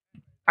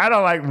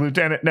don't like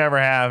Lieutenant Never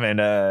Have, and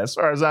as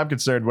far as I'm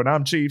concerned, when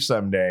I'm chief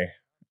someday,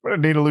 I'm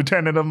gonna need a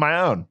lieutenant of my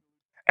own.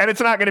 And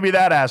it's not gonna be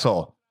that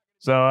asshole.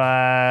 So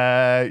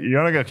you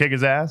wanna go kick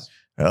his ass?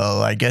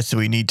 Well, I guess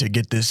we need to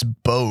get this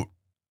boat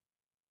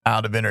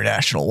out of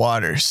international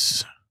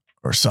waters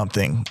or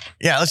something.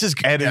 Yeah, let's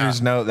just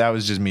Editor's note, that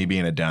was just me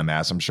being a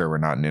dumbass. I'm sure we're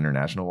not in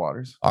international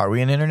waters. Are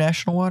we in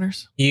international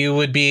waters? You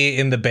would be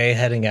in the bay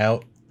heading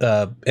out.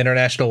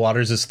 International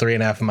waters is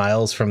 3.5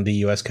 miles from the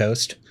U.S.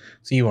 coast,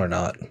 so you are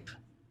not.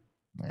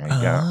 There you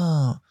go.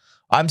 Oh.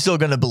 I'm still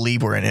going to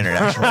believe we're in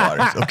international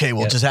waters. Okay,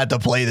 we'll just have to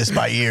play this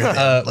by ear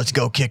then. Let's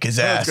go kick his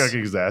ass. Let's go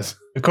kick his ass.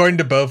 According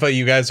to Bofa,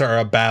 you guys are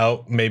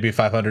about maybe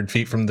 500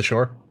 feet from the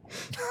shore.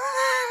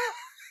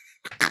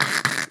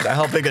 Is that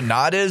how big a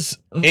knot is?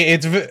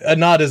 It's a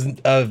knot is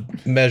a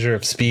measure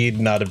of speed,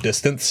 not of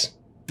distance.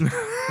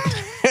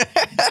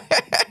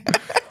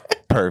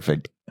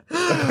 Perfect.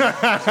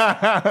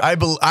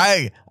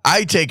 I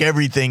take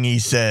everything he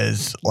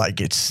says like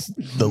it's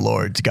the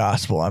Lord's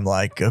gospel. I'm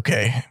like,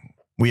 okay,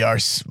 we are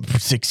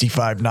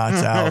 65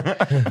 knots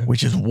out,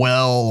 which is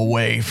well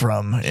away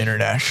from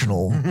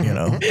international,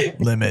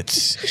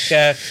 limits.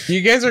 Yeah,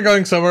 you guys are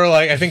going somewhere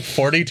like I think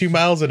 42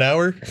 miles an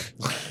hour.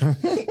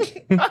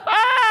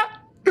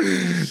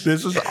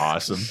 This is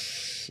awesome.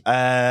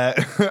 All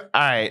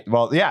right.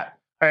 Well, yeah.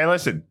 Hey,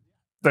 listen.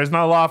 There's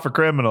no law for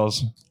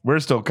criminals. We're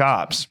still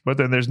cops, but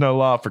then there's no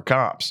law for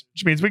cops,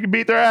 which means we can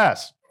beat their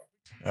ass.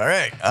 All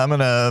right. I'm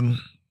going to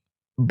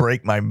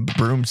break my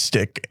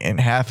broomstick in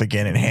half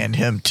again and hand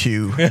him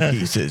 2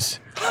 pieces.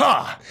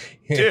 Ha!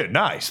 Dude,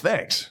 nice.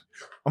 Thanks.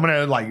 I'm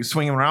going to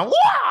swing him around.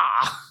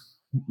 Wah!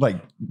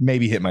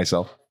 Maybe hit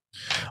myself.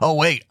 Oh,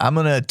 wait. I'm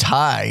going to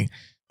tie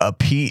I'm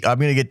going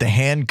to get the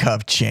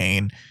handcuff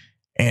chain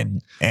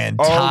and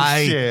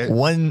tie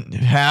one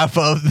half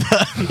of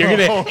the. You're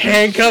gonna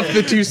handcuff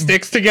the 2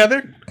 sticks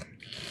together.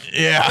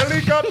 Yeah.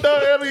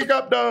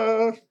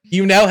 Helicopter.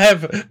 You now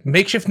have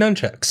makeshift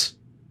nunchucks.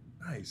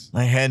 Nice.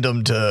 I hand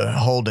them to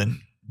Holden.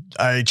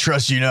 I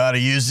trust you know how to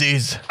use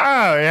these.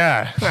 Oh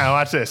yeah. Now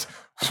watch this.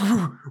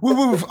 I'm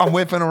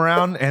whipping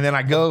around, and then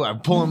I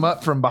pull him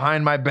up from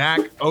behind my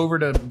back over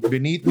to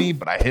beneath me,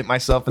 but I hit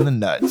myself in the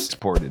nuts.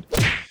 Supported.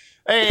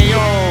 Hey, yo,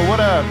 what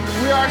up?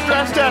 We are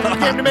Stress Test. We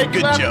came to make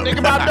you laugh and think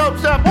about dope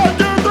stuff. 1,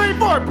 2, 3,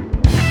 4.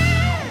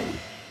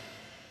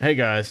 Hey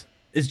guys,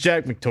 it's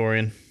Jack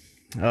Victorian.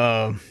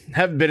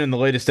 Haven't been in the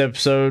latest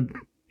episode.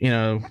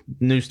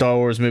 New Star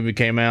Wars movie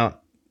came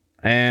out,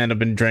 and I've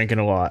been drinking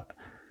a lot.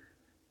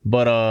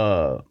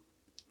 But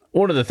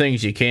one of the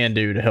things you can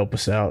do to help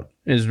us out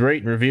is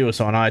rate and review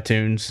us on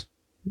iTunes.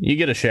 You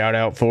get a shout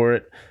out for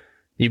it.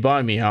 You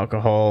buy me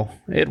alcohol.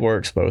 It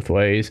works both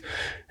ways.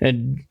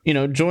 And,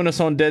 join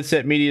us on Dead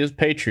Set Media's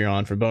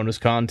Patreon for bonus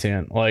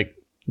content like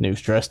new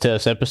stress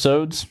test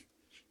episodes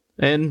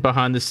and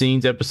behind the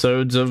scenes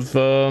episodes of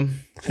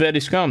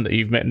Fetty Scum that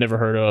you've never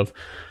heard of.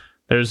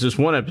 there's this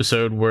one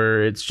episode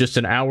where it's just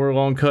an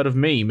hour-long cut of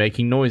me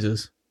making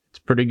noises. It's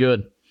pretty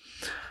good.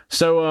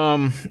 So,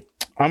 I'm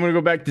going to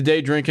go back to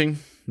day drinking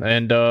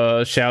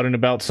and shouting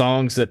about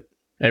songs that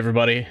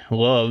everybody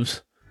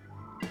loves.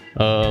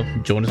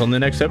 Join us on the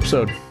next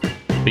episode.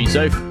 Be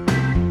safe.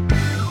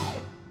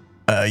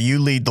 You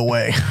lead the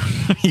way,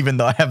 even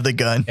though I have the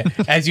gun.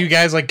 As you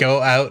guys like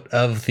go out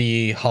of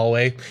the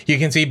hallway, you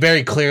can see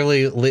very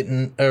clearly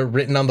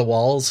written on the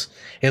walls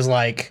is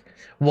like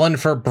one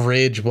for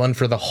bridge, one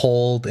for the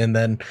hold, and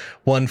then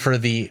one for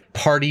the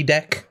party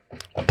deck.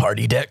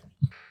 Party deck?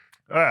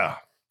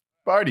 Ah,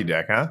 party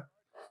deck, huh?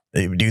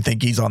 Do you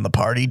think he's on the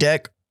party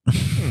deck?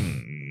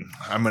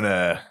 I'm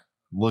gonna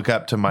look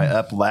up to my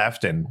up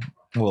left, and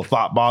a little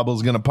thought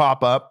bobble's gonna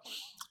pop up.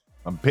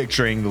 I'm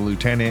picturing the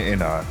lieutenant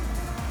in a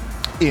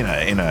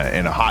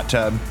hot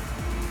tub,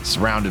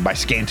 surrounded by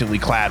scantily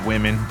clad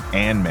women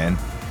and men,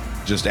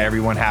 just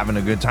everyone having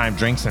a good time,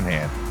 drinks in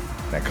hand.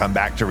 And I come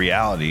back to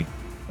reality.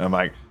 I'm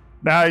like,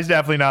 no, he's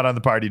definitely not on the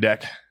party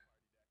deck.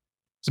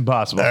 It's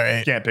impossible. All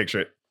right. Can't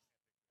picture it.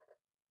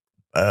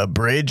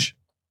 Bridge?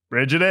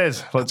 Bridge it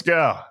is. Let's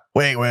go.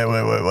 Wait.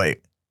 Why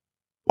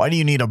do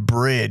you need a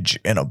bridge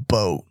in a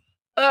boat?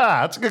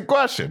 That's a good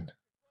question.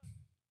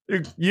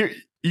 You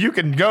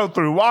can go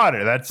through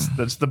water. That's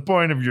the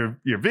point of your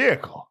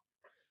vehicle.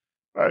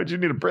 Why would you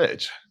need a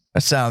bridge?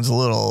 That sounds a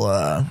little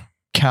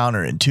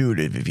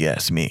counterintuitive, if you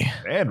ask me.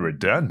 And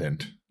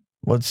redundant.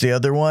 What's the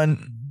other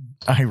one?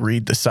 I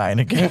read the sign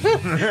again.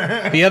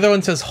 The other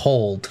one says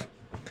hold,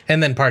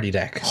 and then party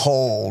deck.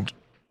 Hold.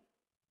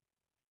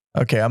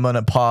 Okay, I'm going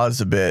to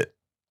pause a bit.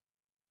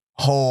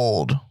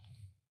 Hold.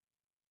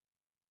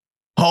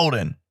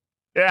 Holden.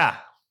 Yeah.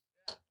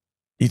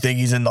 You think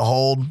he's in the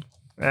hold?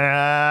 I'm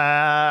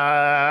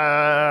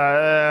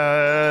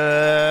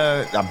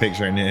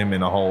picturing him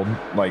in a hold,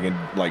 like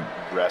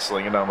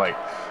wrestling, and I'm like,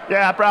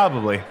 yeah,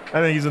 probably.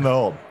 I think he's in the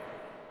hold.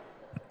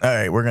 All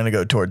right, we're going to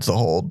go towards the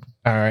hold.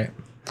 All right.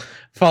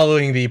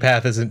 Following the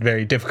path isn't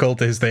very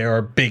difficult, as there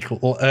are big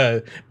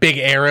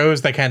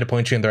arrows that kind of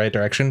point you in the right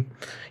direction.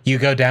 You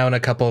go down a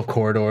couple of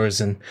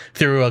corridors and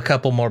through a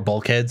couple more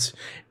bulkheads.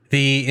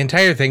 The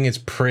entire thing is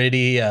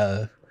pretty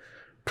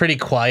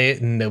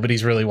quiet, and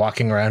nobody's really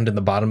walking around in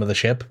the bottom of the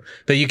ship,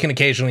 though you can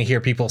occasionally hear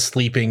people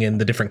sleeping in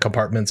the different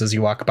compartments as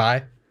you walk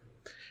by.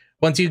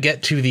 Once you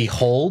get to the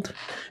hold,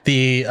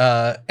 the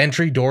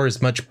entry door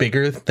is much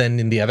bigger than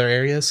in the other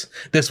areas.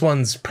 This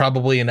one's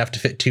probably enough to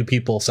fit two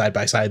people side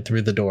by side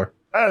through the door.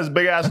 That is a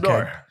big ass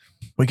door.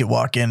 We could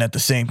walk in at the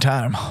same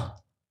time.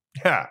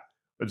 Yeah,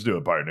 let's do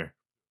it, partner.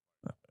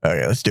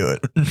 Okay, let's do it.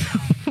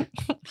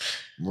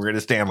 We're gonna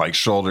stand like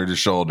shoulder to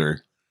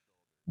shoulder,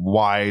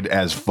 wide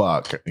as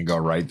fuck, and go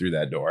right through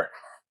that door.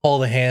 Pull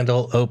the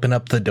handle, open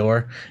up the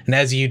door, and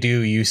as you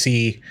do, you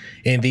see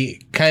in the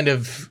kind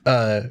of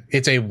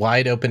it's a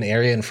wide open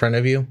area in front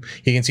of you.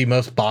 You can see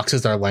most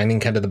boxes are lining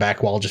kind of the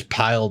back wall, just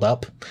piled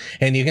up,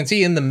 and you can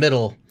see in the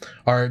middle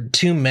are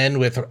two men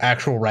with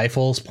actual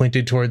rifles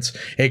pointed towards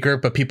a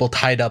group of people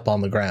tied up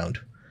on the ground.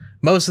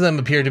 Most of them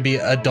appear to be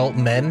adult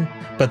men,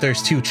 but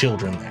there's two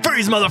children there.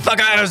 Freeze,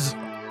 motherfuckers!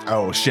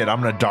 Oh shit! I'm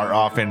gonna dart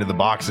off into the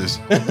boxes.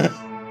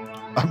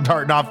 I'm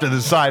darting off to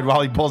the side while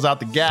he pulls out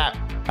the gap.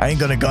 I ain't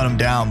gonna gun him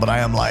down, but I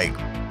am like,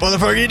 what the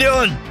fuck are you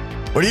doing?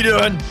 What are you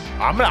doing?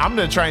 I'm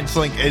gonna try and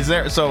slink.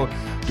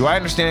 Do I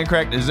understand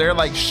correct? Is there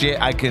like shit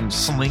I can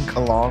slink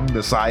along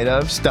the side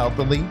of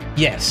stealthily?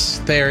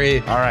 Yes, there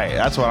is. All right,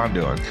 that's what I'm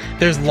doing.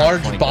 There's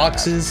large Slink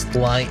boxes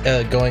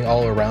going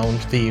all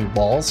around the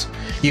walls.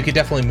 You could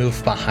definitely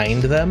move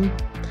behind them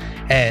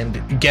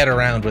and get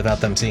around without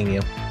them seeing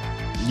you.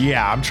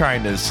 Yeah, I'm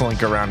trying to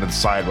slink around to the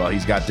side while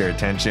he's got their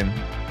attention.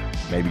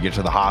 Maybe get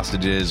to the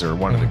hostages or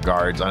one of the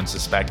guards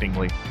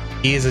unsuspectingly.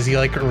 As you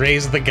like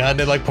raise the gun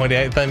and like point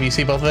at them, you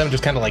see both of them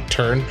just kind of like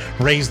turn,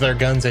 raise their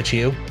guns at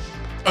you.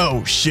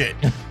 Oh shit.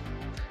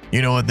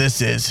 You know what this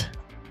is?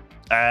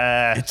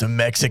 It's a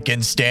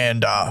Mexican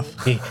standoff.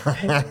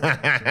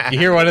 You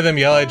hear one of them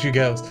yell at you,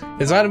 goes,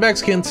 "It's not a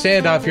Mexican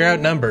standoff, you're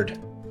outnumbered."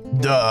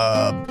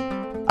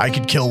 I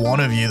could kill one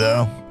of you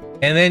though.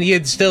 And then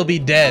you'd still be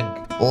dead.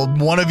 Well,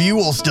 one of you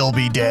will still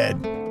be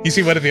dead. You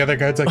see one of the other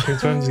guards like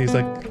turns around, he's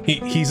like,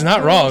 he's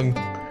not wrong.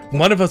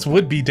 One of us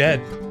would be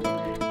dead.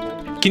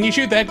 Can you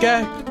shoot that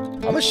guy?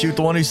 I'm gonna shoot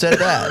the one who said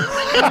that.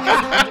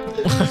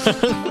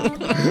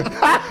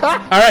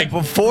 All right,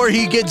 Before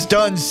he gets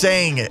done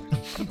saying it.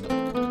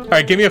 all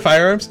right, give me a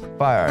firearms.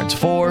 Firearms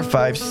 4,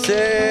 5,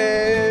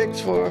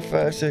 6, 4,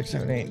 5, 6,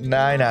 7, 8,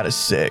 9 out of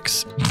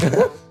 6.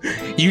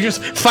 You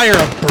just fire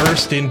a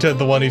burst into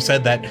the one who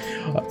said that.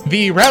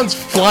 The rounds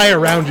fly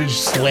around and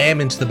just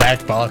slam into the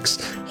back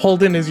box.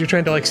 Holden, as you're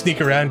trying to like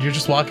sneak around, you're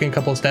just walking a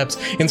couple of steps,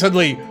 and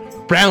suddenly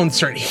rounds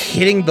start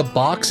hitting the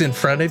box in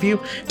front of you,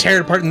 tear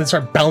it apart, and then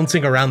start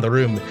bouncing around the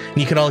room. And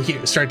you can all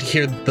start to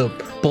hear the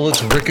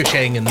bullets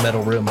ricocheting in the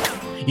metal room.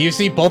 You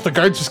see both the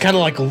guards just kind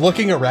of like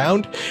looking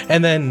around,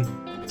 and then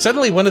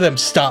suddenly one of them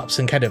stops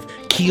and kind of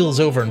keels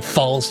over and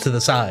falls to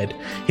the side.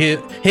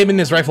 Him and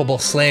his rifle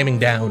both slamming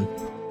down.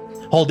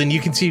 Holden,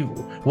 you can see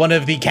one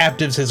of the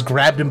captives has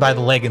grabbed him by the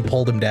leg and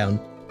pulled him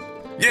down.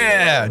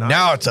 Yeah,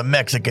 now it's a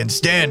Mexican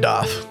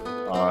standoff.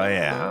 Oh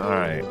yeah, all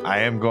right.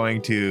 I am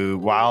going to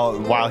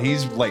while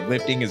he's like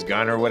lifting his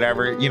gun or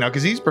whatever,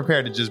 because he's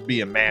prepared to just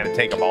be a man and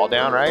take them all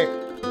down, right?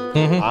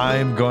 Mhm.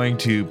 I'm going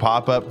to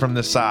pop up from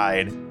the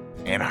side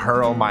and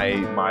hurl my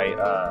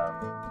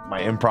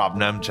improv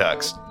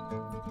nunchucks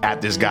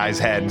at this guy's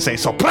head and say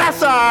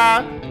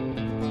 "sorpresa,"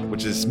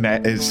 which is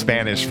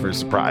Spanish for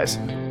surprise.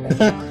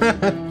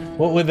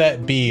 What would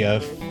that be? A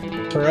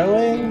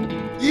throwing?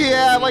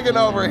 Yeah, like an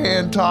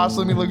overhand toss.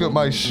 Let me look at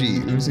my sheet.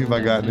 Let me see if I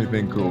got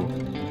anything cool.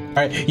 All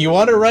right, you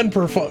want to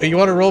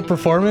roll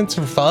performance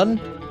for fun?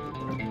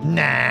 Nah,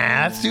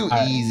 that's too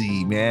right.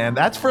 easy, man.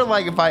 That's for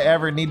like if I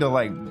ever need to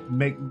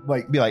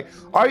be like,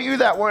 are you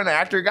that one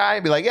actor guy?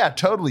 And be like, yeah,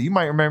 totally. You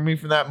might remember me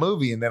from that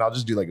movie, and then I'll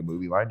just do like a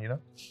movie line,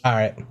 All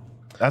right.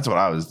 That's what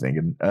I was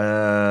thinking.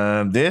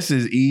 This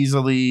is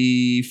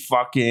easily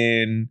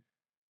fucking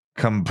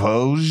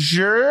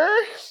composure.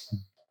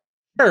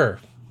 Sure.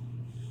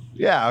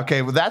 Yeah,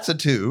 okay, well that's a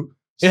 2.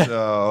 Yeah.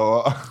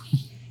 So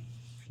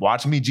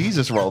watch me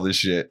Jesus roll this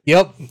shit.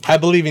 Yep. I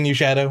believe in you,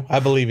 Shadow. I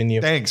believe in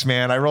you. Thanks,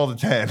 man. I rolled a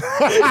 10.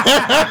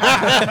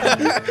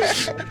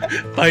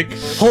 Like,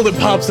 Holden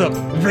pops up,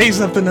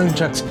 raises up the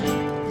nunchucks,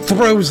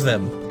 throws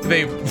them.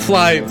 They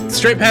fly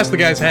straight past the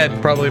guy's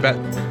head, probably about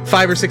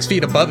 5 or 6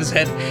 feet above his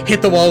head,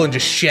 hit the wall and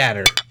just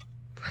shatter.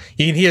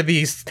 You can hear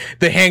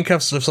the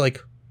handcuffs just like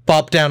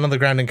pop down on the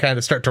ground and kind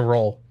of start to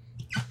roll.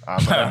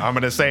 I'm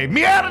gonna say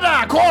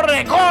mierda,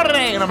 corre, corre,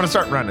 and I'm gonna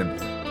start running,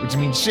 which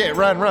means shit,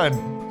 run.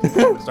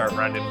 Start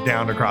running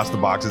down across the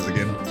boxes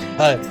again.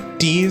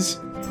 Deez,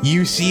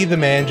 you see the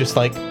man just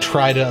like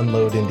try to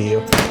unload into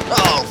you.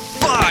 Oh,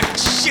 fuck.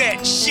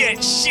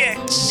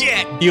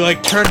 Shit. You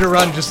like turn to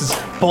run just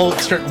as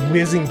bullets start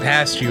whizzing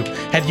past you.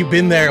 Had you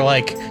been there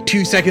like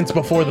 2 seconds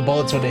before the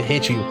bullets would have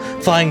hit you,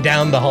 flying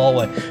down the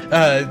hallway,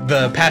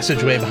 the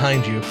passageway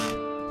behind you.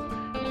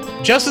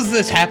 Just as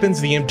this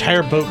happens, the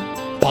entire boat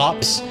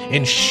pops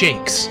and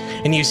shakes,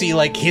 and you see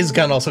like his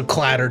gun also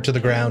clatter to the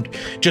ground,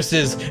 just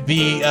as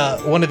the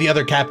one of the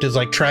other captives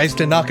like tries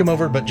to knock him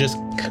over, but just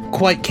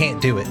quite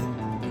can't do it.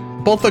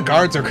 Both the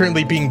guards are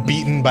currently being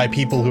beaten by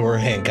people who are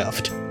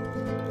handcuffed.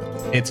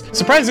 It's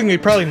surprisingly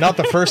probably not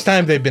the first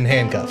time they've been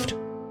handcuffed.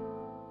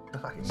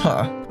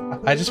 Huh.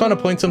 I just want to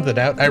point something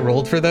out. I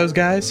rolled for those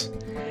guys,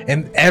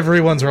 and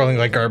everyone's rolling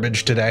like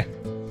garbage today.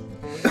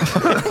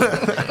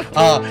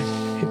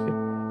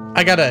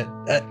 I got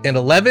an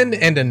 11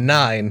 and a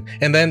 9,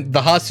 and then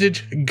the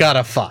hostage got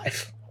a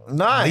 5. At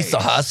Nice. least the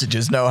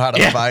hostages know how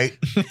to fight.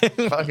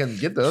 Fucking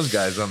get those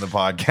guys on the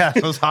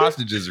podcast. Those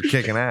hostages are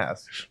kicking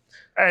ass.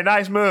 Hey,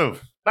 nice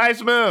move.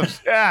 Nice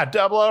moves. Yeah,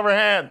 double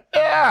overhand.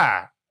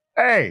 Yeah.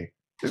 Hey,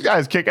 these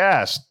guys kick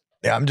ass.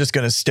 Yeah, I'm just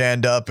gonna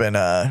stand up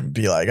and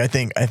be like, I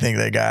think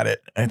they got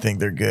it. I think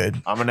they're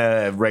good. I'm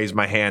gonna raise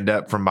my hand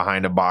up from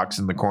behind a box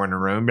in the corner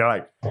room. Be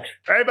like,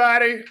 hey,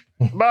 buddy,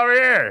 come over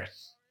here.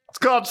 It's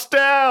called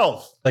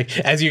stealth. Like,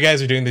 as you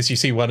guys are doing this, you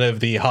see one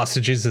of the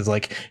hostages is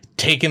like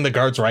taking the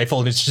guard's rifle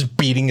and it's just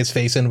beating his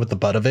face in with the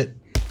butt of it.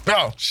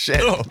 Oh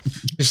shit!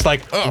 Just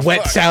like Oh,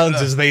 wet fuck.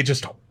 sounds as they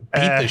just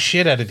beat the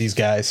shit out of these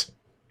guys.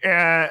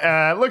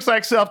 Yeah, looks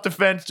like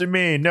self-defense to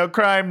me. No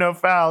crime, no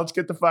foul. Let's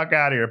get the fuck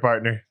out of here,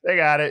 partner. They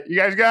got it. You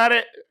guys got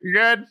it? You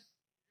good?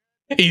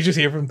 You just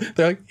hear from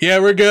they're like, yeah,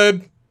 we're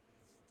good.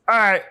 All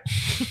right.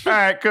 All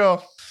right,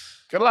 cool.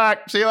 Good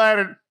luck. See you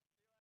later.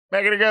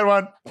 Make it a good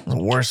one.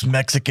 The worst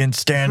Mexican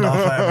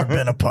standoff I've ever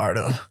been a part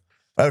of.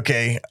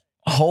 Okay,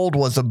 Hold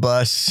was a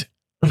bus.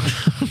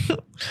 I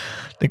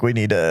think we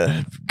need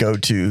to go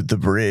to the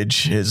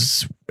bridge.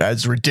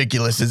 As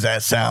ridiculous as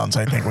that sounds,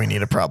 I think we need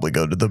to probably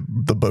go to the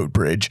boat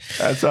bridge.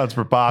 That sounds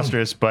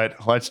preposterous,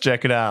 but let's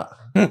check it out.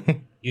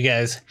 You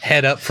guys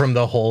head up from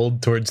the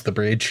hold towards the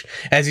bridge.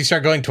 As you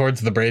start going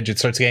towards the bridge, it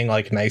starts getting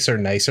like nicer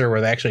and nicer, where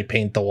they actually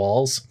paint the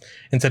walls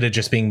instead of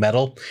just being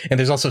metal. And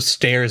there's also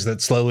stairs that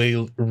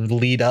slowly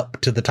lead up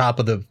to the top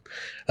of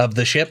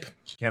the ship.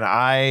 Can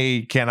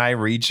I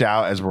reach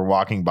out as we're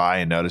walking by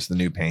and notice the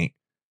new paint?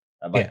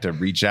 I'd like to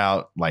reach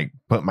out, like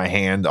put my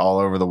hand all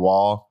over the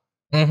wall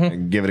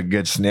and give it a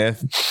good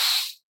sniff,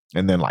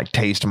 and then like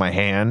taste my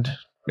hand.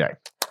 Yeah,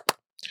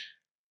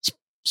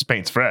 this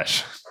paint's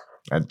fresh.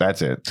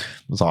 That's it.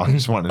 That's all. I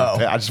just wanted.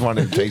 I just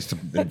wanted to taste.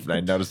 I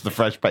noticed the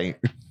fresh paint.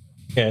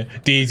 Yeah,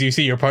 Deez, you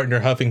see your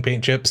partner huffing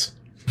paint chips.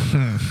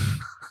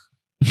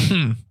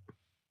 Yeah.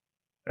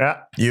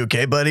 You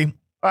okay, buddy?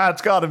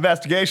 It's called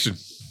investigation.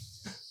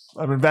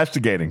 I'm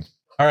investigating.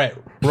 All right,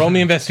 roll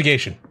me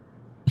investigation.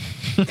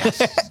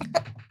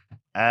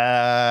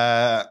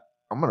 I'm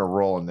gonna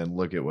roll and then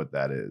look at what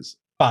that is.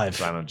 5.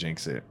 So I don't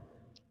jinx it.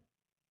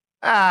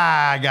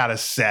 I got a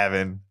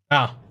 7.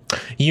 Ah,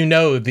 you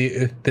know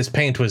this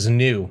paint was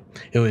new.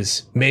 It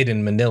was made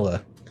in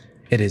Manila.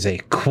 It is a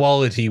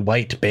quality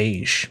white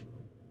beige.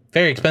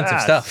 Very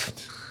expensive stuff.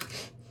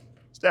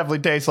 It definitely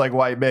tastes like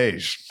white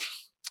beige.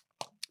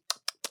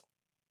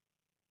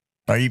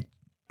 Are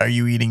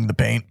you eating the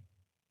paint?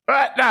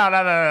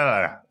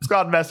 No. It's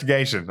called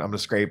investigation. I'm gonna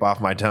scrape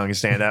off my tongue and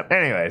stand up.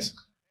 Anyways,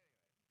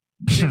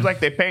 seems like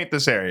they paint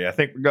this area. I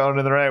think we're going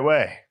in the right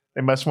way.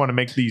 They must want to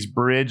make these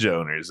bridge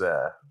owners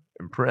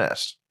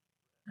impressed.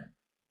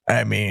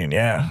 I mean,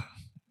 yeah.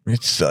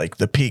 It's like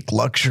the peak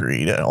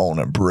luxury to own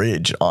a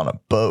bridge on a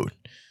boat.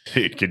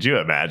 Dude, could you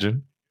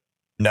imagine?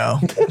 No.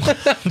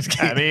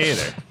 Me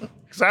either.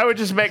 Because I would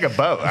just make a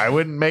boat. I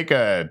wouldn't make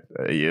what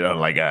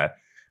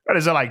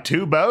is it, like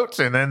 2 boats?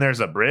 And then there's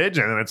a bridge,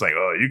 and then it's like,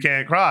 oh, you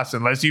can't cross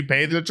unless you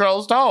pay the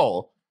troll's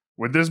toll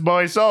with this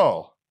boy's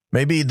soul.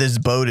 Maybe this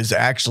boat is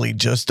actually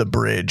just a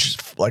bridge,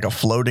 like a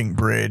floating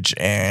bridge,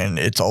 and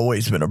it's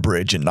always been a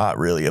bridge and not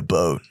really a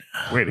boat.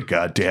 Wait a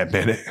goddamn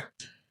minute.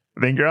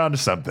 I think you're onto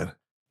something.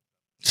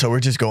 So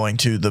we're just going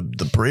to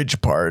the bridge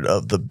part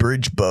of the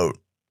bridge boat.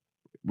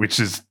 Which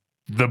is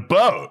the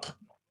boat.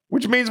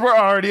 Which means we're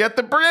already at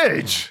the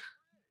bridge.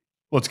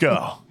 Let's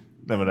go.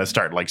 I'm going to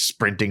start like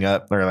sprinting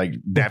up or like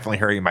definitely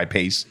hurrying my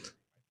pace.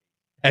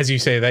 As you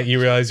say that,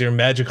 you realize you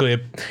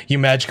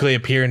magically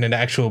appear in an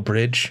actual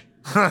bridge.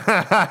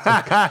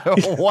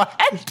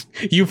 What?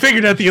 You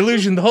figured out the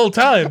illusion the whole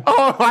time.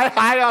 Oh, I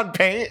hide on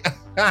paint.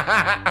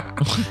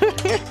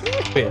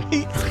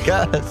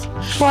 Guys,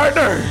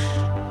 Partner!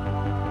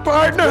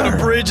 been a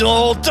bridge the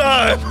whole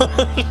time.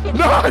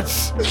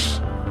 Nuts!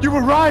 You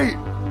were right.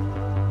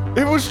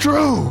 It was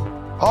true.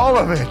 All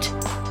of it.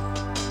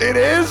 It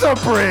is a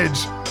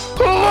bridge.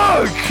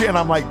 Look! And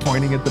I'm like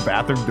pointing at the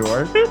bathroom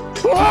door.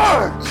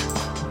 Look!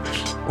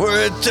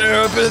 We're in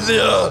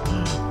Terabithia.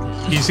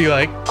 You see,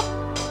 like,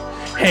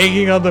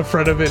 hanging on the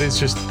front of it is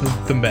just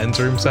the men's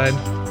room side.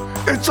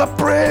 It's a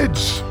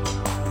bridge.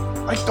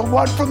 Like the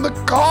one from the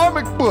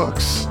comic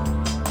books.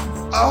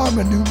 I'm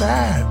a new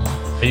man.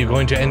 Are you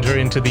going to enter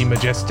into the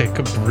majestic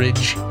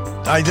bridge?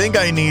 I think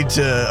I need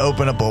to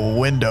open up a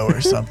window or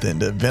something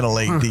to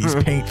ventilate these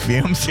paint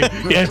fumes. Yeah,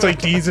 it's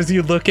like these. As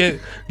you look at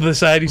the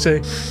side,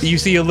 you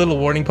see a little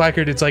warning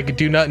placard. It's like,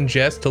 do not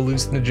ingest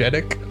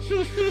hallucinogenic.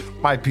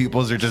 My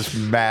pupils are just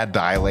mad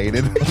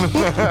dilated.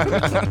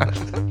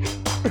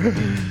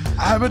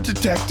 I'm a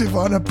detective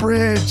on a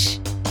bridge.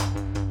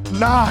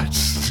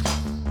 Nuts.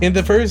 In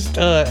the first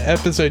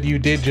episode, you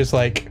did just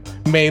like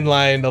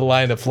mainline a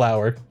line of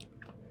flour.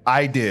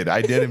 I did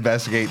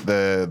investigate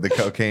the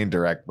cocaine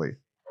directly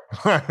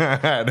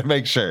to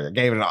make sure.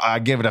 I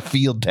gave it a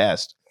field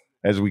test,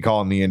 as we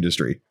call in the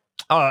industry.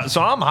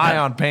 So I'm high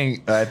on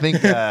paint. I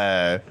think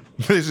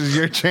this is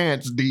your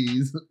chance,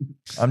 Deez.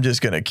 I'm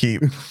just gonna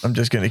keep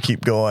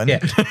going. Yeah.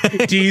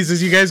 Geez,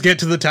 as you guys get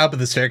to the top of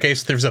the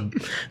staircase, there's a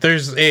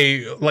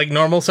like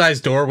normal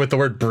sized door with the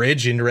word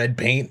bridge in red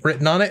paint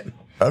written on it.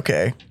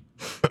 Okay.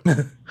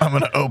 I'm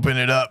gonna open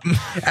it up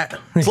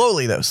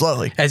slowly.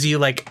 As you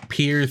like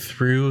peer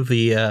through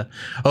the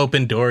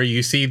open door,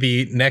 you see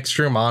the next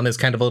room on is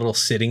kind of a little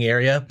sitting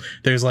area.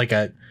 There's like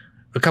a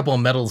couple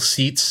of metal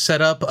seats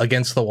set up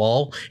against the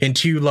wall and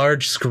 2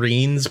 large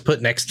screens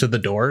put next to the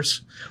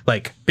doors,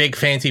 like big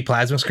fancy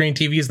plasma screen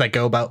TVs that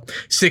go about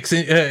 6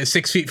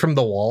 feet from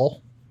the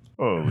wall.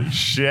 Holy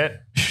shit.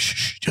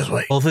 Shh, just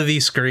wait. Both of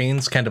these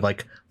screens kind of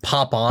like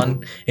pop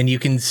on, and you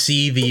can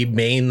see the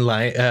main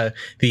line,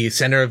 the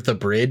center of the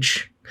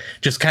bridge,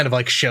 just kind of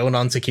like shown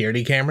on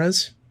security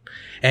cameras.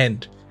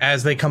 And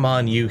as they come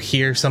on, you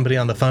hear somebody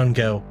on the phone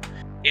go,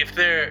 "If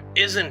there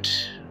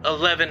isn't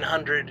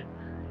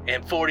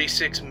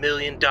 $1,146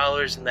 million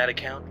in that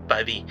account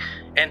by the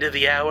end of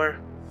the hour,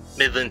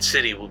 Midland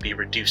City will be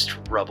reduced to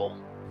rubble.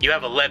 You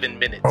have 11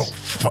 minutes." Oh,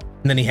 fuck.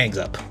 And then he hangs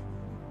up.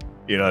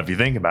 You know, if you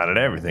think about it,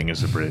 everything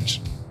is a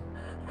bridge.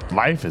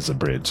 Life is a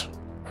bridge.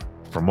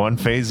 From one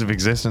phase of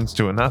existence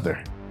to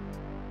another.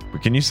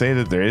 But can you say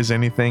that there is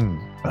anything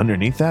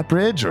underneath that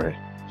bridge, or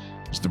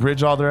is the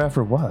bridge all there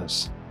ever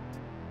was?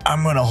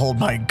 I'm gonna hold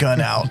my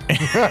gun out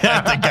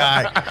at the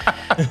guy.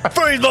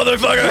 Freeze,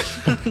 motherfucker!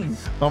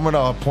 I'm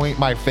gonna point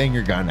my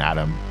finger gun at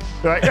him.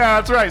 You're like, yeah,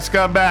 that's right,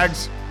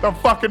 scumbags. Don't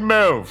fucking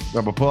move.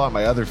 I'm gonna pull out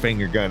my other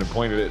finger gun and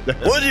point it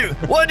at What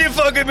do you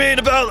fucking mean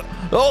about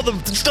all the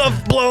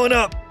stuff blowing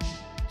up?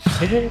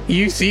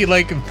 You see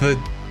like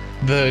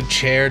the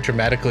chair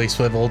dramatically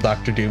swivel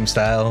Dr. Doom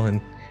style, and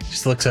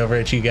just looks over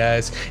at you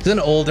guys. He's an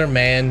older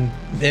man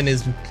in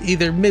his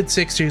either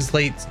mid-60s,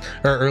 late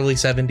or early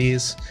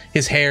 70s.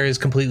 His hair is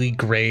completely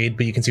grayed,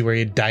 but you can see where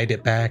he dyed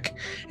it back,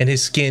 and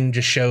his skin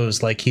just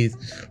shows like he's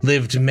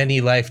lived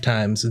many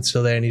lifetimes and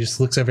still there. And he just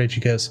looks over at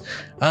you and goes,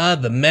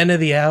 the men of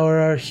the hour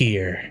are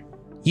here.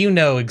 You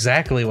know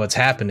exactly what's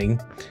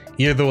happening.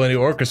 You're the one who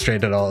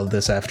orchestrated all of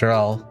this, after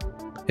all.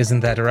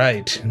 Isn't that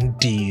right,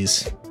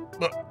 Deez?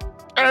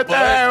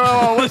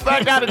 What's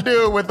that got to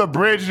do with the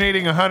bridge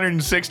needing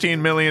 $116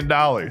 million?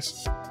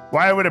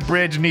 Why would a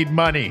bridge need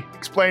money?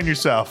 Explain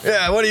yourself.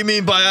 Yeah, what do you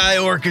mean by I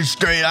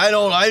orchestrate? I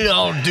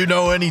don't do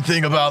know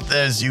anything about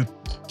this. You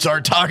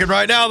start talking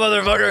right now,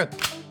 motherfucker.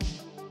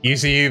 You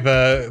see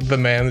the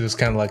man just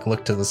kind of like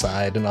look to the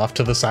side, and off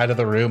to the side of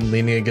the room,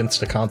 leaning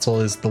against a console,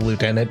 is the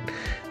lieutenant.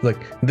 Like,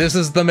 this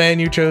is the man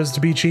you chose to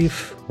be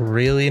chief?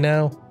 Really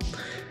now?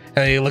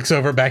 And he looks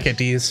over back at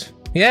Deez.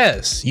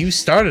 Yes, you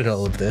started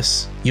all of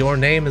this. Your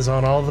name is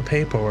on all the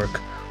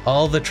paperwork.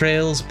 All the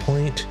trails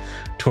point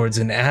towards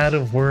an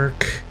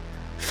out-of-work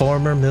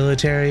former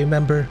military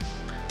member.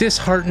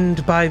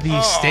 disheartened by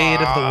the state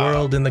of the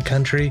world and the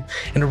country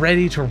and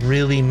ready to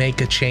really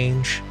make a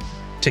change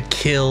to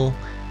kill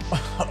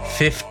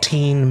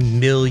 15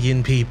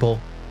 million people.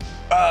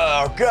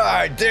 Oh,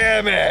 God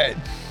damn it.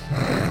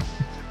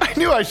 I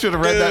knew I should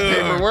have read that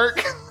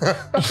paperwork.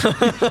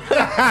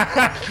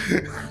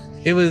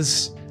 It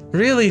was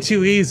really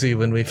too easy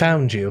when we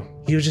found you.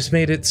 You just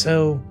made it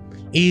so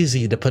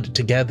easy to put it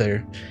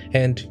together,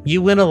 and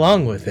you went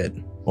along with it.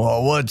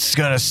 Well, what's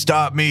gonna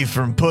stop me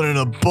from putting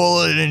a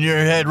bullet in your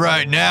head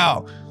right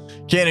now?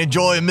 Can't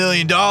enjoy $1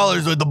 million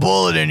with a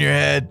bullet in your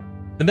head.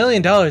 The $1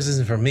 million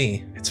isn't for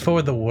me, it's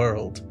for the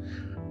world.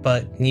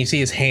 But you see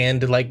his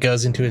hand like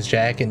goes into his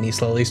jacket and he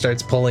slowly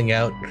starts pulling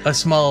out a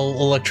small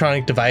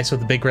electronic device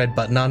with a big red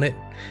button on it,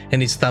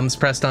 and his thumb's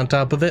pressed on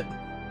top of it.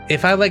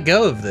 If I let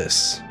go of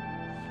this,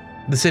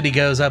 the city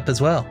goes up as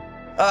well.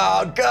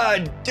 Oh,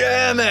 God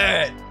damn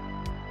it.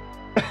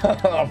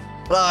 Oh,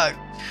 fuck.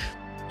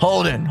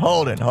 Hold it.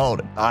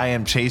 I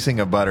am chasing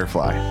a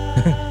butterfly.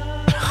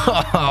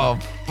 Oh,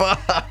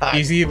 fuck.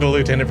 You see the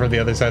lieutenant from the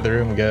other side of the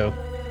room go,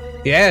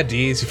 yeah,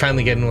 Deez, you're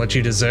finally getting what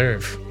you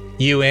deserve.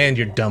 You and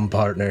your dumb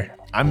partner.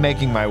 I'm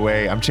making my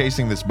way. I'm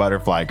chasing this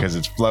butterfly because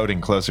it's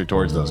floating closer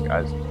towards those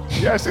guys.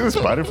 Yeah, I see this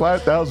butterfly.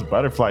 What the hell's a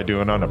butterfly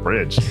doing on a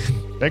bridge?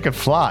 They could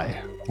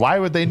fly. Why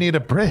would they need a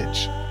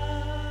bridge?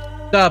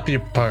 Stop your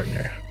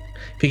partner.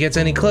 If he gets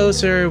any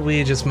closer,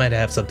 we just might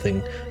have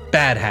something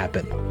bad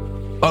happen.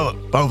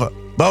 Bova.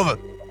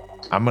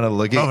 I'm gonna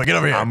look at. Bova, get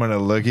over here. I'm gonna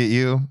look at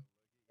you,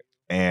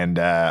 and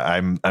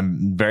I'm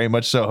very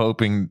much so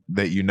hoping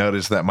that you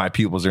notice that my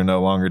pupils are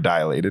no longer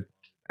dilated,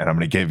 and I'm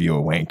gonna give you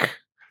a wink.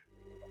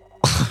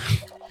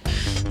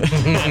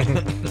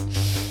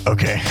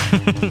 Okay.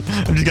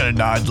 I'm just gonna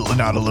nod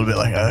a little bit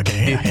like,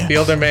 okay. Yeah. The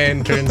older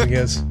man turns and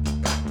goes,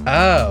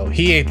 oh,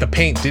 he ate the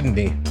paint, didn't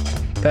he?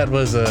 That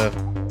was a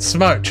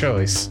smart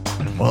choice.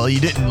 Well, you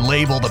didn't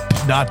label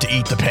not to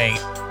eat the paint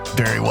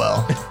very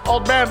well.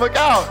 Old man, look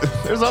out!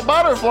 There's a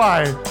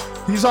butterfly.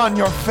 He's on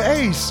your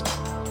face.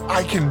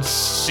 I can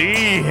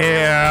see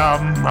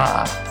him.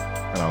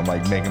 And I'm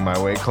like making my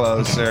way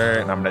closer,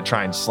 and I'm gonna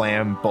try and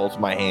slam both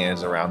my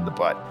hands around the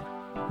button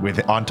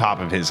on top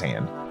of his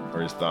hand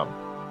or his thumb.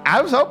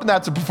 I was hoping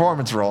that's a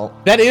performance roll.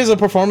 That is a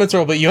performance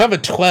roll, but you have a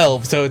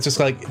 12, so it's just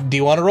like, do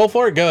you want to roll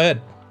for it? Go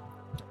ahead.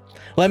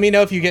 Let me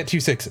know if you get 2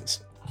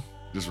 6s.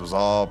 This was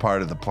all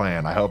part of the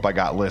plan. I hope I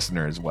got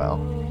listener as well.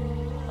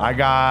 I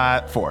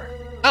got 4.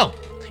 Oh,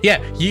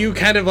 yeah. You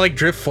kind of like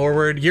drift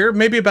forward. You're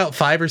maybe about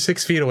 5 or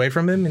 6 feet away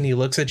from him, and he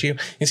looks at you.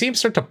 You see him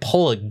start to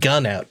pull a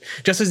gun out.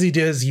 Just as he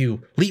does,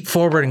 you leap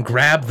forward and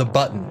grab the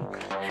button,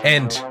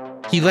 and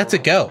he lets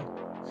it go.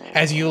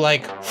 As you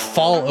like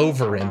fall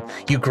over him,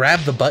 you grab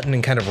the button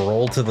and kind of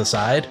roll to the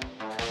side,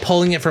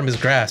 pulling it from his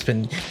grasp,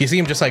 and you see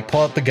him just like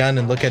pull out the gun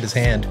and look at his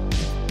hand.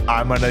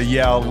 I'm gonna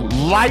yell,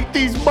 light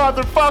these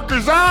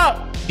motherfuckers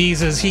up!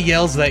 As he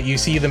yells that, you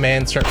see the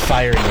man start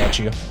firing at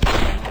you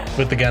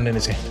with the gun in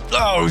his hand.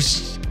 Oh,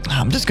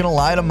 I'm just gonna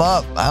light him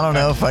up. I don't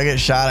know if I get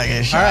shot, I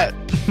get shot.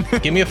 All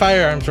right, give me a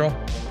firearms roll.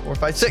 4,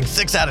 5, 6.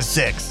 6 out of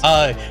 6.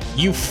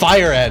 You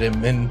fire at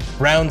him, and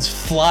rounds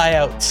fly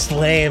out,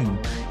 slam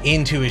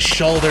into his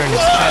shoulder and his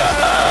chest.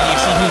 And you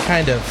see him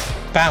kind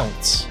of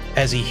bounce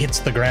as he hits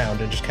the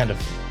ground and just kind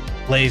of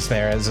lays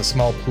there as a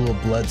small pool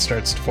of blood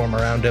starts to form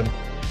around him.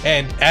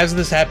 And as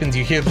this happens,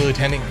 you hear the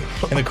lieutenant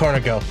in the corner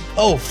go,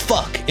 oh,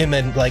 fuck, and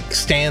then like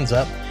stands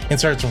up and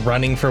starts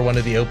running for one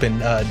of the open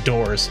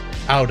doors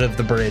out of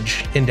the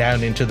bridge and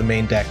down into the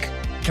main deck.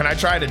 Can I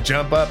try to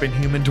jump up and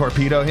human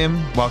torpedo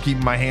him while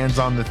keeping my hands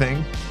on the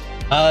thing?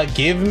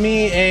 Give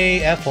me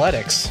a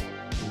athletics.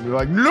 You're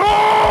like,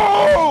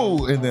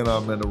 no! And then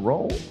I'm gonna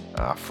roll.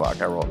 Ah,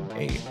 fuck, I rolled an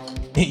 8.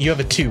 You have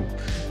a 2.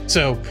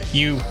 So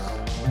you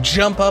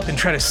jump up and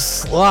try to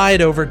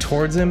slide over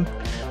towards him,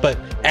 but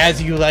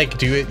as you like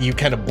do it, you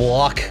kind of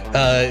block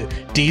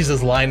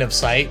Deez's line of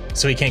sight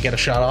so he can't get a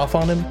shot off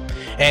on him.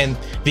 And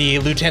the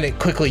lieutenant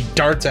quickly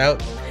darts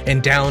out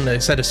and down a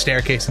set of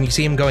staircase, and you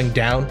see him going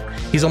down.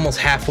 He's almost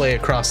halfway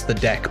across the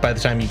deck by the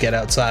time you get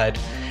outside.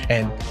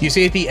 And you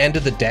see at the end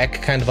of the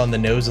deck, kind of on the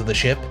nose of the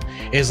ship,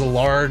 is a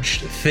large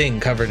thing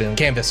covered in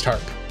canvas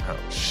tarp. Oh,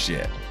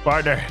 shit.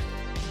 Partner.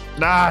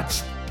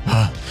 Knots.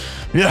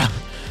 Yeah.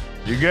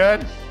 You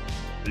good?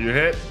 You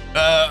hit?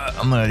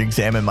 I'm gonna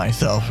examine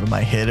myself. Am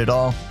I hit at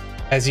all?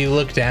 As you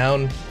look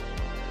down,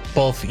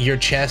 both your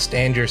chest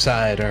and your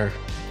side are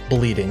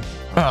bleeding.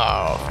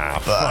 Oh,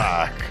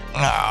 fuck.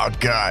 Oh,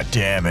 god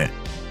damn it.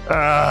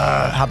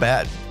 How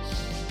bad?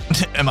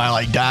 Am I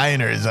like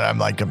dying, or is I'm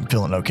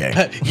feeling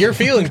okay? You're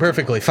feeling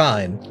perfectly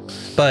fine,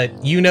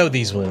 but you know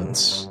these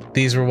wounds.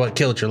 These were what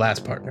killed your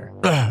last partner.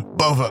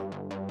 Bova,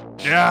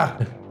 Yeah.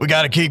 we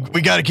gotta keep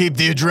the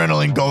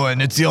adrenaline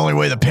going. It's the only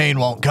way the pain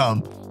won't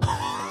come.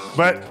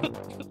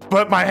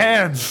 But my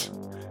hands,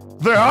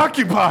 they're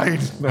occupied.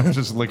 I'm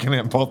just looking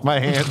at both my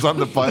hands on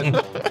the button.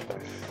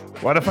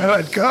 What if I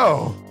let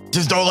go?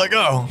 Just don't let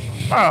go.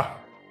 Oh,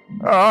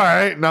 all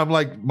right. And I'm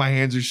like, my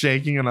hands are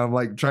shaking, and I'm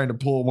like trying to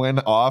pull one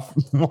off.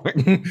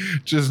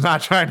 Just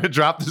not trying to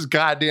drop this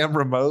goddamn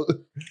remote.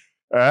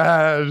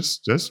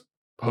 Just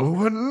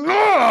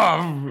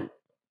I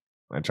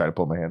try to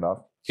pull my hand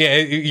off. Yeah,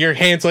 your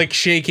hand's like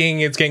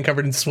shaking. It's getting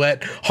covered in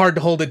sweat. Hard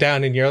to hold it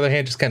down, and your other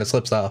hand just kind of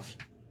slips off.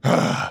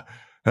 All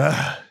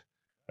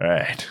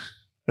right.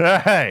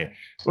 Hey,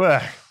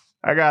 look,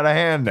 I got a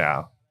hand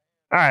now.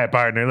 All right,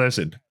 partner,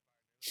 listen.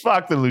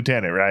 Fuck the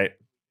lieutenant, right?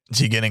 Is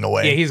he getting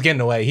away? Yeah, he's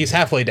getting away. He's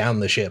halfway down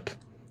the ship.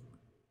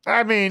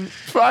 I mean,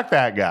 fuck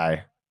that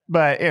guy.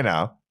 But, you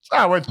know, it's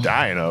not worth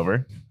dying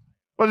over.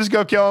 We'll just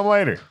go kill him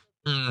later.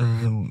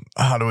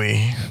 How do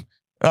we?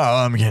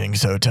 Oh, I'm getting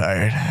so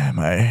tired.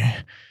 Oh,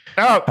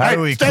 How hey,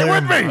 do we stay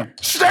clear with him? me!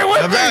 Stay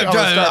with me! I'm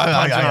gonna start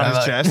punching on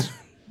his chest.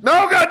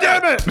 No,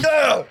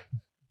 goddammit!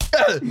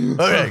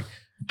 Okay.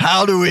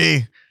 How do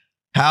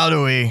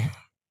we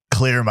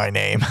clear my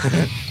name?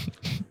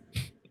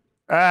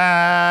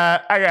 I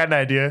got an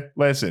idea.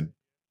 Listen,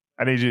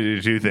 I need you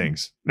to do 2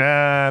 things.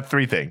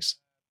 3 things.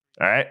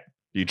 All right?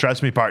 You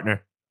trust me,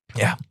 partner?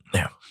 Yeah.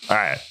 All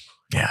right.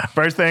 Yeah.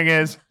 First thing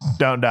is,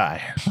 don't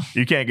die.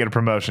 You can't get a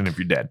promotion if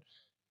you're dead.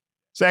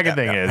 Second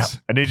thing is,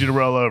 I need you to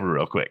roll over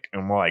real quick.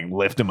 And we'll like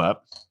lift him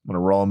up. I'm going to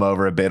roll him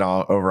over a bit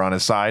over on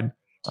his side.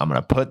 I'm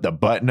going to put the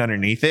button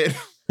underneath it.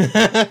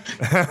 Then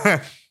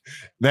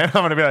I'm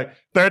going to be like,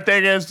 third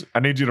thing is, I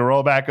need you to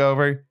roll back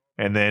over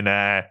and then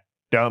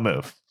don't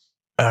move.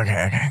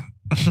 Okay.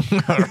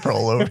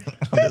 Roll over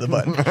under the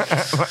button.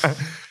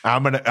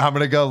 I'm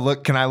gonna go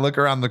look. Can I look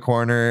around the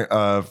corner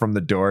from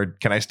the door?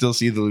 Can I still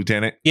see the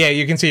lieutenant? Yeah,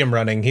 you can see him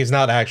running. He's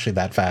not actually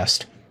that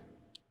fast.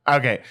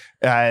 Okay.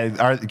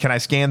 Can I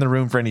scan the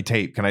room for any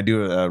tape? Can I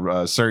do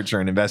a search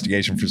or an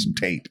investigation for some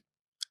tape?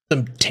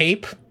 Some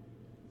tape?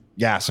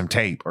 Yeah, some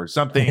tape or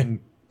something.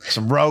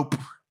 Some rope.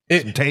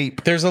 Some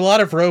tape. There's a lot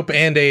of rope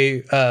and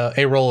a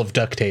roll of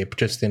duct tape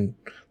just in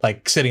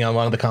like sitting on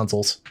one of the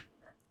consoles.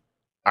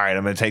 All right,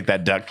 I'm going to take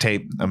that duct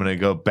tape. I'm going to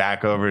go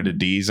back over to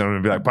Deez. I'm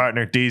going to be like,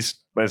 partner, Deez,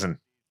 listen,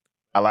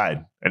 I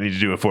lied. I need you to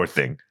do a 4th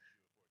thing.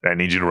 I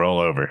need you to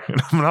roll over.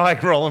 And I'm going to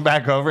like roll him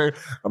back over.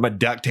 I'm going to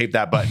duct tape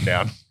that button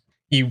down.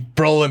 You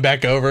roll him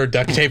back over,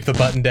 duct tape the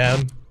button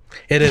down.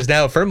 It is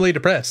now firmly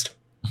depressed.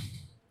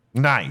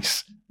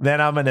 Nice.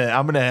 Then I'm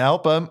gonna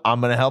help him.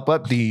 I'm gonna help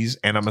up Deez,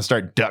 and I'm gonna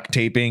start duct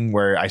taping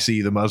where I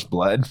see the most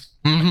blood.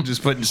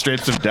 Just putting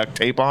strips of duct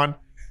tape on.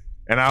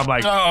 And I'm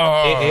like,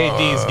 Hey,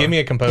 Deez, give me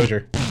a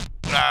composure.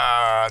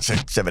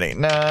 6, 7, 8,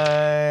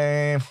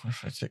 9.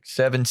 6,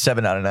 7,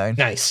 7 out of 9.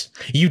 Nice.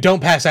 You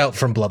don't pass out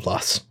from blood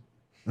loss.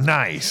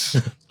 nice.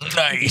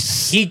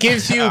 Nice. He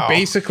gives you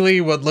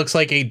basically what looks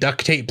like a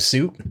duct tape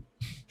suit.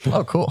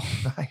 Oh, cool.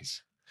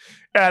 Nice.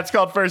 Yeah, it's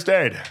called first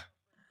aid.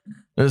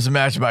 This is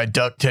match my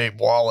duct tape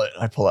wallet.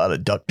 I pull out a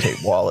duct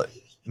tape wallet.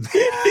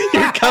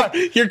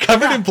 You're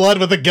covered in blood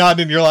with a gun,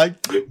 and you're like,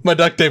 my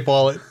duct tape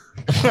wallet.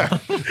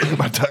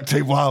 My duct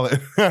tape wallet.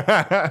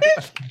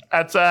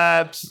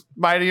 That's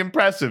mighty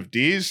impressive.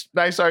 Deez,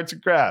 nice arts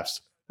and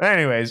crafts.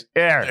 Anyways,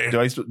 Aaron,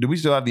 do we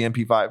still have the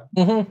MP5?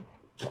 Mm-hmm.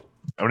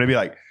 I'm gonna be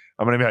like,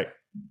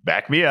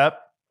 back me up.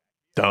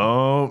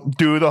 Don't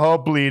do the whole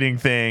bleeding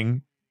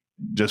thing.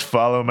 Just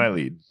follow my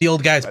lead. The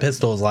old guy's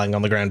pistol is lying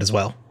on the ground as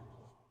well.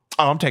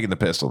 Oh, I'm taking the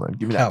pistol then.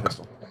 Give me that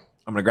pistol.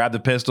 I'm gonna grab the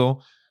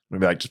pistol. I'm gonna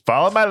be like, just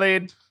follow my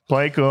lead.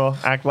 Play cool.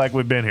 Act like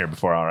we've been here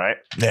before. All right.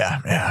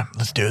 Yeah.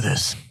 Let's do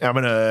this. I'm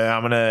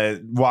gonna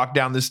walk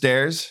down the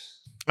stairs.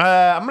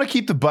 I'm gonna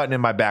keep the button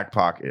in my back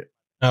pocket.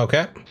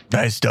 Okay.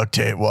 Nice duct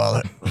tape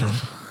wallet.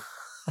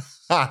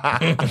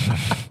 I'm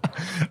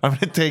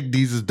gonna take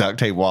Deez's duct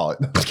tape wallet.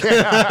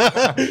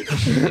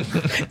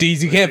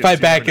 Deez, you can't fight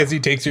back as he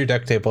takes your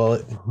duct tape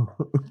wallet.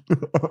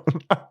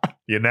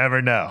 You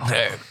never know.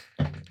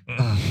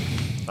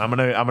 I'm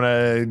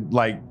gonna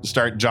like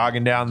start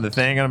jogging down the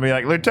thing and I'm gonna be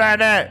like,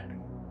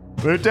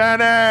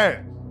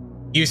 Lieutenant!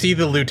 You see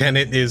the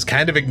lieutenant is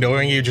kind of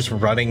ignoring you, just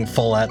running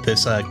full at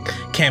this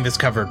canvas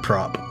covered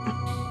prop.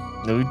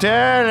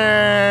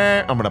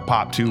 Lieutenant! I'm gonna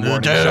pop 2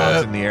 warning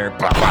shots in the air.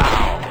 Pow,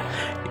 pow.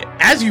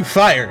 As you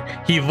fire,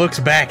 he looks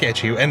back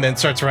at you and then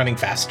starts running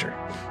faster.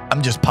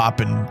 I'm just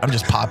popping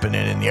in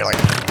and you're like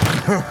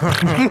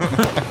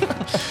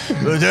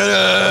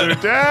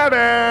Lieutenant!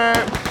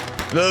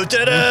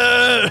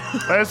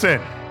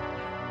 Listen,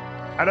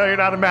 I know you're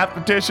not a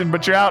mathematician,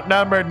 but you're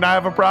outnumbered and I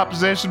have a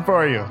proposition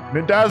for you. And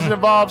it doesn't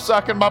involve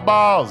sucking my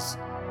balls.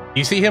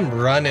 You see him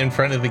run in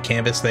front of the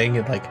canvas thing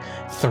and like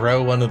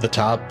throw one of the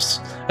tops,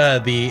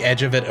 the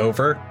edge of it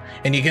over.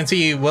 And you can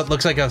see what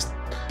looks like a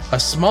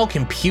small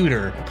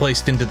computer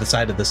placed into the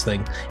side of this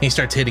thing. And he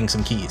starts hitting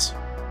some keys.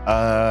 I'm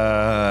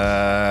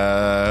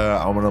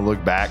going to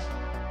look back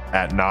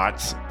at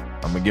Knots.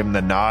 I'm going to give him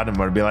the nod. I'm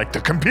going to be like,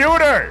 the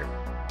computer!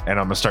 And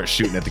I'm going to start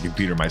shooting at the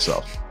computer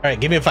myself. All right,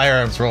 give me a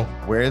firearms roll.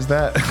 Where is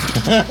that?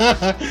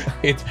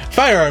 It's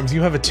firearms.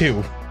 You have a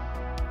 2.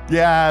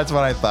 Yeah, that's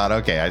what I thought.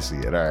 Okay, I see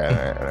it. All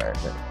right.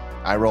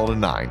 I rolled a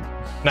 9.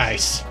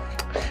 Nice.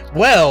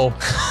 Well,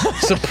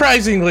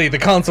 surprisingly, the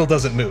console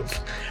doesn't move.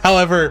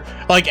 However,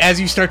 like as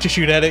you start to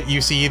shoot at it,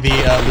 you see the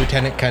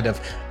lieutenant kind of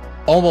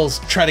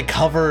almost try to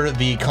cover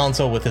the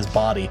console with his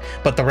body,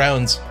 but the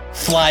rounds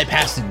fly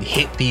past and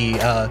hit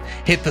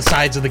the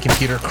sides of the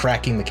computer,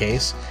 cracking the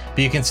case.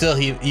 But you can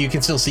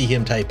still see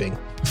him typing.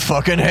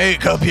 Fucking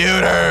hate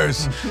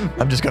computers.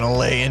 I'm just gonna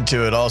lay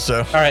into it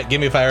also. All right,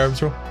 give me a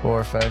firearms roll.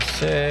 4, 5,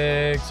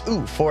 6.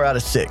 Ooh, 4 out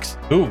of 6.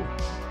 Ooh.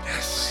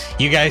 Yes.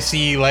 You guys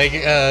see like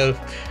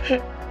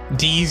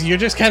D's, you're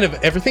just kind of,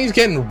 everything's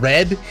getting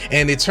red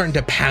and it's starting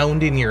to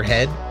pound in your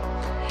head.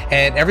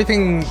 And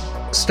everything's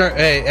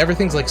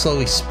like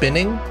slowly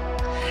spinning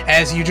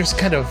as you just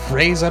kind of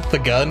raise up the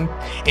gun,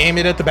 aim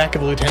it at the back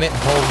of the lieutenant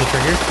and pull the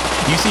trigger.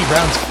 You see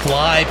rounds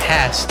fly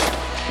past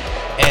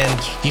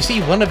and you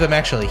see one of them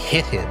actually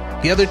hit him.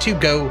 The other two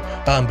go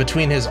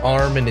between his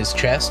arm and his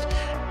chest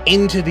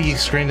into the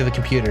screen of the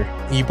computer.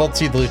 You both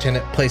see the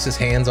lieutenant place his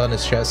hands on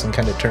his chest and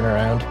kind of turn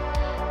around,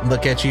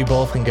 look at you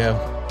both and go,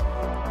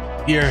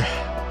 "You're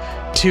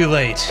too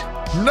late.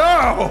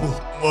 No!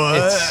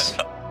 What? It's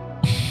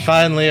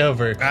finally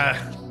over.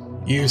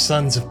 You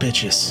sons of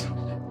bitches."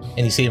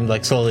 And you see him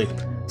like slowly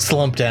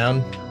slump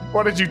down.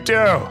 What did you do?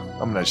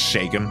 I'm gonna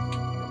shake him.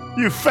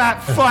 You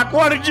fat fuck,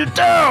 what did you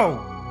do?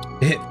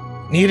 It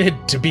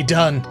needed to be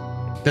done.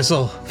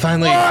 This'll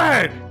finally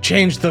What?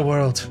 change the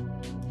world.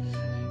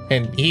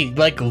 And he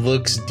like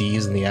looks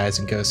Deez in the eyes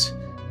and goes,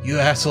 "You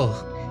asshole,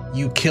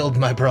 you killed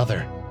my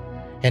brother.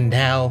 And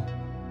now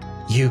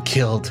you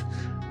killed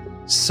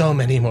so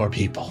many more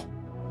people.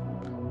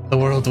 The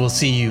world will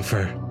see you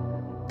for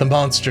the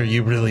monster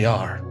you really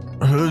are."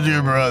 Who's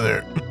your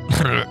brother?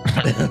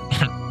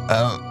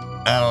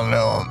 I don't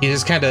know him. He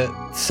just kind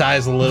of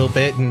sighs a little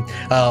bit and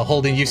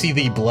holding, you see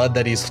the blood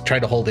that he's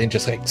trying to hold in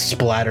just like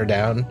splatter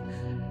down.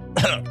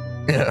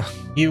 Yeah.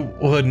 You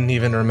wouldn't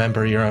even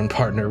remember your own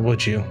partner,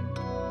 would you?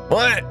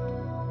 What?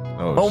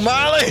 Oh,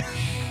 O'Malley?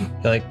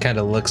 He like kind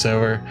of looks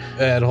over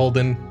at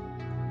Holden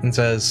and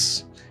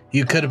says,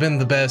 "You could have been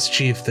the best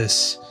chief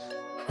this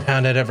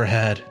town had ever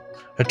had.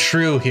 A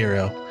true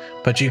hero,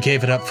 but you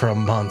gave it up for a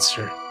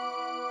monster.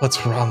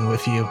 What's wrong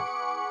with you?"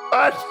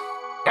 What?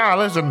 Oh,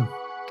 listen,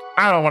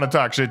 I don't want to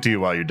talk shit to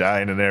you while you're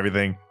dying and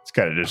everything. It's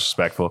kind of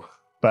disrespectful.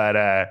 But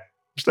I'm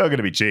still going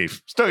to be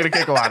chief. Still going to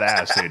kick a lot of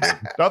ass, dude.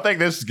 Don't think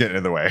this is getting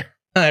in the way.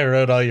 "I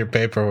wrote all your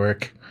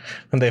paperwork.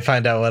 When they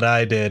find out what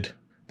I did,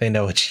 they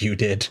know what you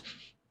did."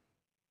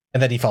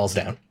 And then he falls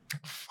down.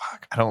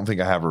 Fuck, I don't think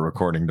I have a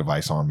recording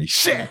device on me.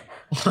 Shit.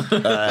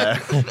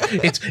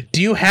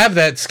 Do you have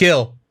that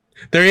skill?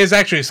 There is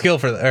actually a skill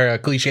or a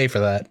cliche for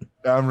that.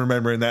 I'm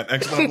remembering that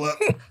next level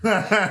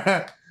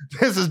up.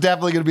 This is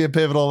definitely going to be a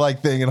pivotal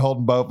like thing, and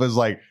Holden Bope is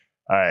like,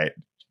 all right,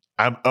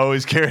 I'm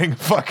always carrying a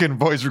fucking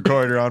voice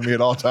recorder on me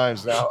at all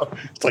times now.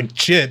 It's like,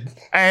 shit.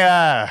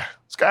 Hey,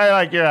 this guy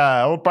like your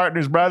old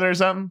partner's brother or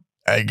something?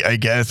 I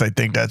guess I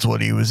think that's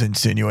what he was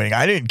insinuating.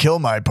 I didn't kill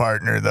my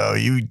partner though.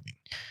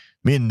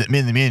 Me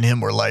and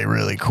him were like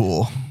really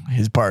cool.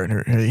 His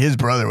brother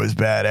was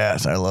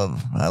badass. I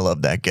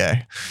love that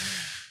guy.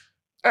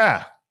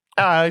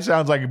 He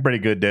sounds like a pretty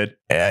good dude.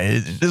 Yeah,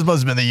 this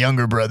must have been the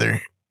younger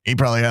brother. He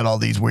probably had all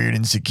these weird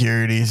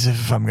insecurities,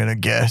 if I'm gonna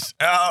guess.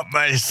 Oh,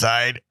 my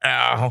side.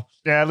 Ow.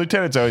 Yeah,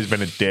 Lieutenant's always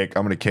been a dick.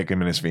 I'm gonna kick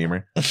him in his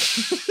femur.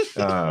 It's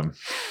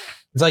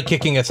like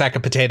kicking a sack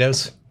of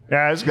potatoes.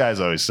 Yeah, this guy's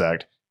always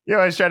sucked. You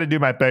always try to do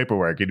my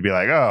paperwork. He'd be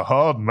like, "Oh,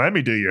 Holden, let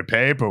me do your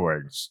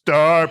paperwork.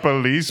 Star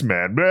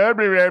policeman, blah,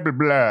 blah, blah, blah,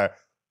 blah."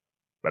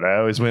 But I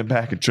always went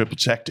back and triple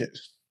checked it.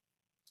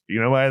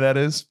 You know why that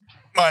is?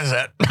 Why is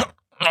that?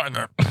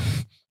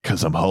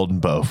 Because I'm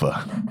holding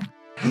Bofa.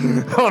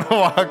 I want to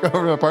walk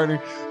over to my partner,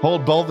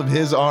 hold both of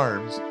his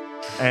arms,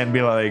 and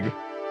be like,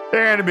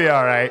 "They're going to be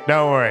all right.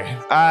 Don't worry.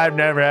 I've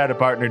never had a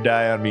partner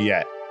die on me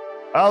yet.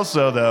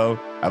 Also, though,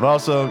 I've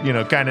also,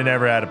 kind of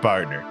never had a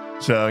partner.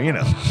 So,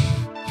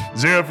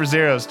 0 for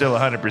 0 is still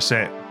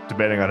 100%,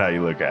 depending on how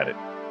you look at it.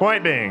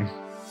 Point being,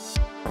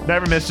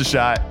 never missed a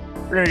shot.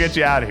 We're going to get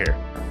you out of here."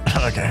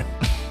 Okay.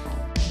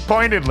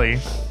 Pointedly,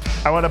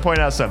 I want to point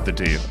out something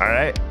to you, all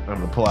right? I'm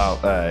going to pull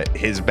out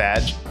his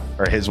badge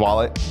or his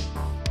wallet.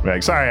 I'm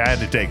like, "Sorry, I had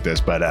to take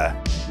this, but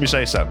let me show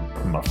you something."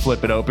 I'm going to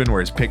flip it open where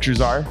his pictures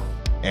are,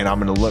 and I'm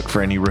going to look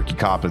for any Rookie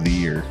Cop of the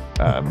Year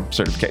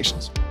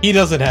certifications. He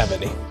doesn't have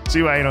any.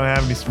 See why you don't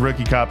have any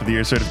Rookie Cop of the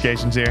Year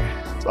certifications here?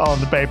 It's all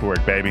in the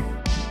paperwork, baby.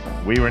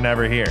 We were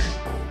never here.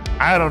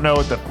 I don't know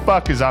what the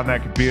fuck is on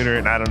that computer,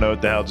 and I don't know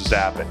what the hell just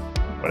happened.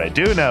 What I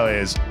do know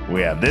is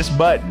we have this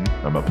button.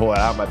 I'm going to pull it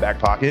out of my back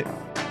pocket.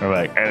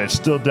 And it's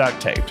still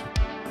duct taped.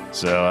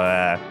 So,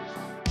 I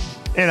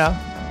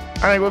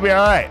think we'll be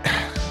all right.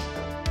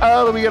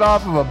 How do we get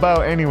off of a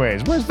boat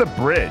anyways? Where's the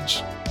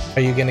bridge?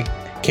 Are you going to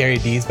carry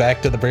these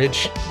back to the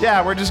bridge?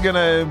 Yeah, we're just going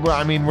to,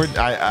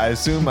 I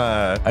assume.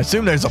 I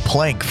assume there's a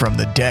plank from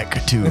the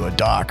deck to a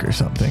dock or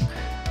something.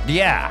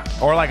 Yeah,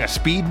 or like a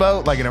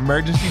speedboat, like an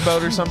emergency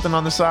boat or something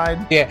on the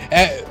side.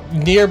 Yeah,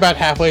 near about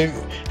halfway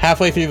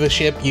through the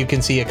ship, you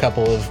can see a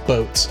couple of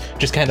boats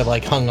just kind of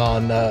like hung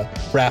on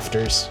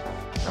rafters.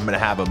 I'm going to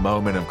have a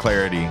moment of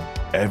clarity.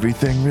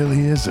 Everything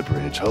really is a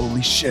bridge.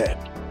 Holy shit.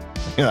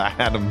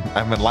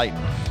 I'm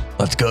enlightened.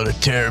 Let's go to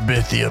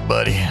Terabithia,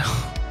 buddy.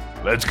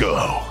 Let's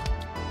go.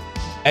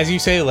 As you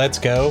say, let's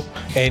go,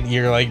 and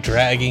you're like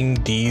dragging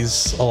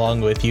Deez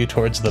along with you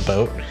towards the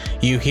boat,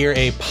 you hear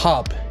a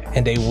pop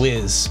and a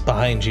whiz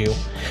behind you,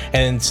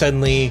 and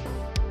suddenly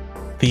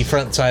the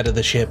front side of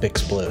the ship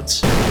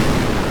explodes.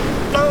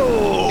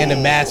 Oh! In a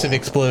massive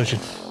explosion.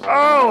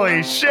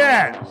 Holy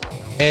shit!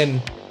 And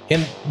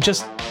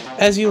just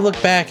as you look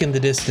back in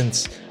the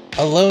distance,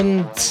 a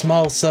lone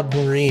small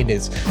submarine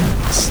is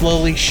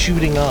slowly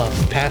shooting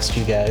off past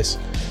you guys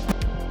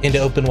into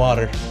open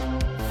water.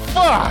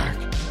 Fuck!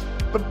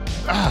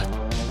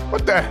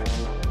 What the?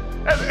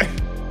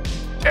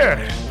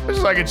 Dude, this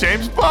is like a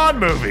James Bond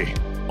movie.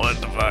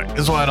 What the fuck?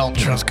 That's why I don't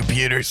trust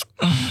computers.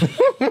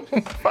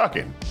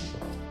 Fucking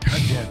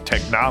goddamn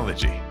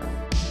technology.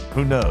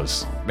 Who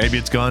knows? Maybe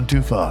it's gone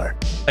too far.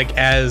 Like,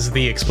 as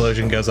the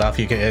explosion goes off,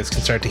 you guys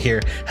can start to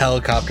hear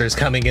helicopters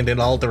coming in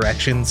all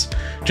directions.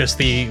 Just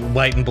the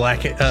white and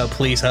black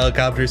police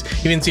helicopters.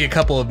 You even see a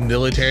couple of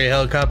military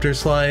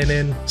helicopters flying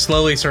in.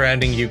 Slowly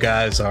surrounding you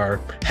guys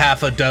are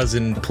half a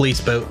dozen police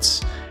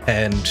boats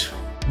and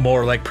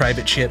more like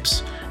private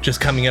ships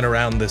just coming in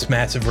around this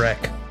massive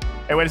wreck.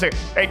 Hey, wait a second.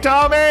 Hey,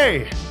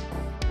 Tommy!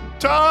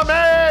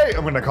 Tommy!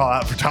 I'm gonna call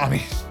out for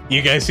Tommy.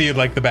 You guys see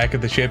like the back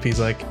of the ship. He's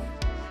like,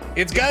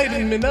 "It's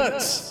guiding me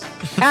nuts."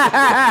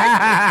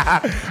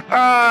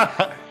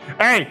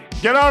 Hey,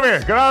 get over here.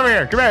 Get over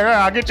here. Come here.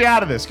 I'll get you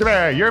out of this. Come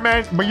here. You're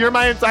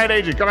my inside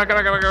agent. Come on.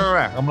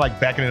 I'm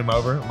like beckoning him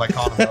over. I'm like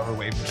calling him over,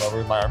 waving him over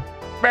with my arm.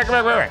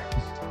 Come here.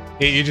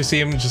 You just see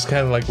him just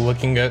kind of like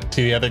looking at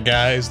to the other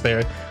guys.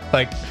 They're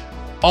like,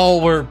 all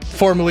were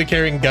formerly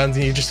carrying guns,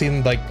 and you just see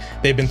them like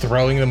they've been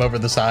throwing them over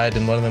the side,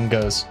 and one of them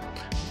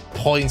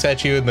points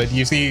at you, and then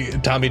you see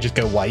Tommy just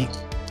go white.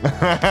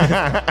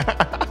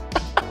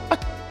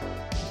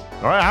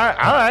 All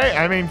right.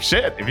 I mean,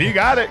 shit. If you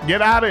got it,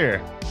 get out of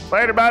here.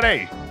 Later,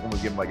 buddy. I'm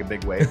gonna give him like a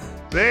big wave.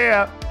 See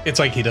ya. It's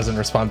like he doesn't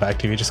respond back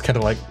to you. He just kind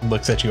of like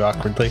looks at you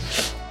awkwardly.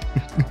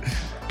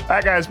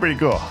 That guy's pretty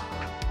cool.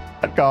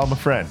 I'd call him a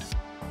friend.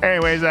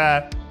 Anyways,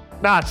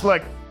 Knots,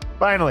 look.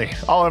 Finally,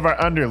 all of our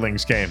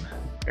underlings came.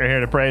 They're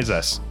here to praise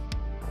us.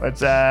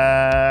 Let's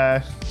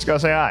go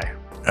say hi.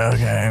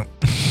 Okay.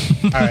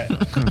 All right.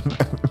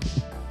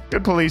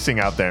 Good policing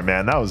out there,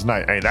 man. That was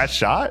nice. Hey, that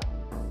shot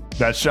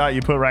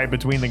you put right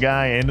between the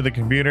guy into the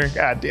computer.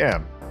 God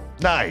damn.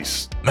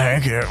 Nice.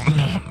 Thank you.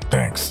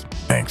 Thanks,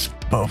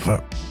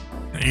 Bofa.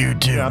 You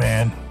too, Yeah.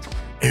 man.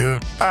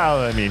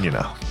 Oh, I mean,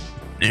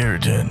 You're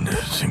doing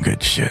some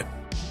good shit.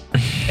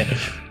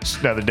 just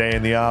another day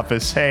in the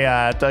office. Hey,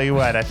 I tell you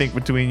what, I think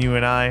between you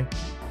and I,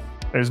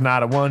 there's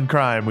not a one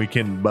crime we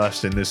can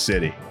bust in this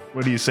city.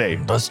 What do you say?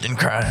 Busting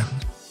crime.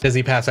 Does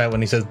he pass out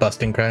when he says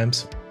busting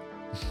crimes?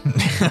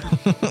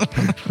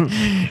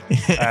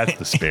 That's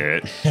the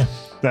spirit.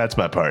 That's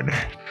my partner.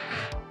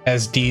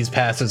 As Deez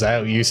passes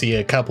out, you see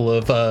a couple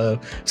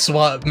of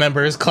SWAT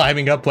members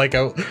climbing up like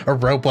a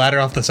rope ladder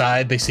off the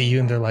side. They see you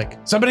and they're like,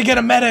 "Somebody get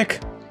a medic!"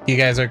 You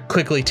guys are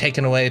quickly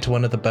taken away to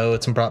one of the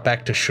boats and brought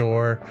back to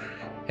shore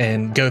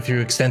and go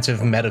through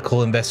extensive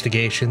medical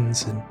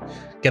investigations and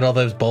get all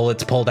those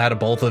bullets pulled out of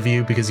both of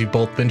you because you've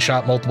both been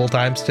shot multiple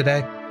times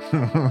today.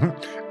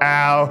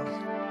 Ow.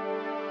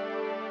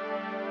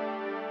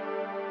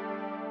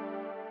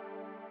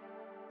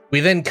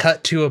 We then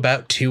cut to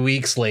about 2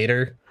 weeks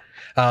later,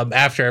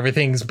 after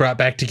everything's brought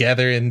back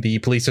together and the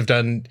police have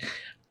done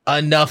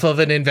enough of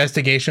an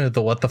investigation of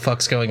what the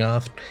fuck's going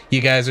on.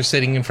 You guys are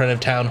sitting in front of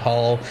town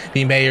hall.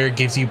 The mayor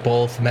gives you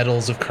both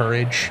medals of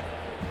courage.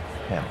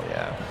 Hell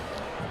yeah.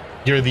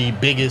 You're the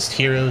biggest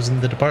heroes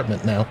in the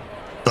department now.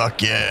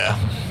 Fuck yeah.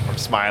 I'm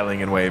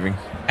smiling and waving.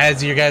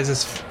 As your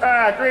guys'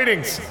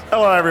 Greetings.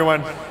 Hello,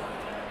 everyone.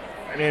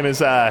 My name is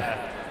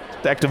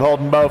Detective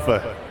Holden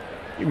Bofa.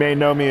 You may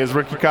know me as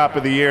Rookie Cop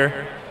of the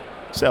Year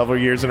several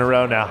years in a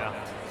row now.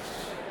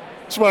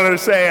 Just wanted to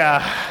say,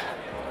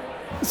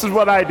 this is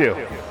what I do.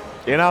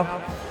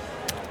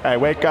 I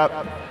wake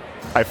up,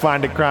 I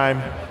find a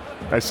crime,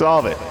 I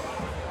solve it.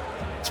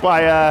 That's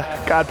why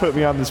God put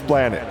me on this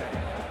planet.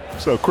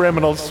 So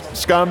criminals,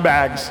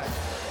 scumbags,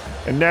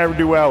 and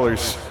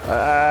ne'er-do-wellers.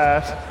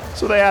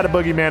 So they had a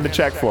boogeyman to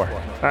check for.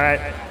 All right.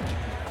 I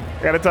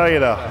gotta tell you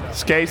though,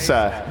 this case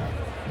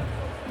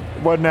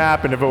wouldn't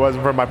happen if it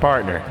wasn't for my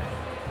partner.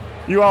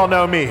 You all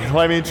know me.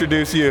 Let me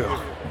introduce you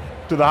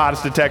to the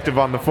hottest detective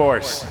on the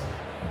force,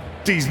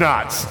 Deez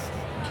Knots.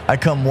 I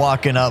come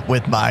walking up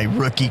with my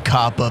Rookie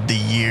Cop of the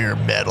Year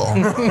medal.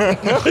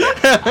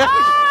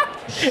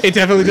 It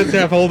definitely doesn't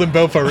have Holden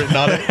Bofa written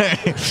on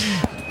it.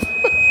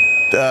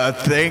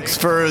 Thanks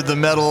for the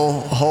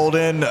medal,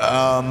 Holden.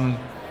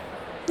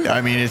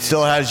 I mean, it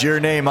still has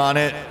your name on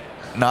it,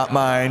 not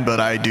mine,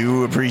 but I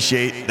do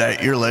appreciate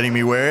that you're letting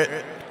me wear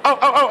it.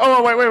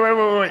 Oh,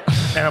 wait.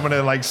 And I'm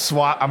gonna I'm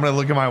gonna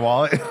look at my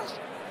wallet.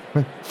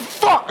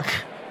 Fuck!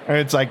 And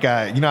it's like,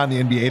 in the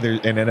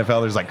NBA and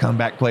NFL, there's like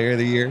comeback player of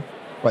the year.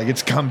 Like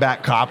it's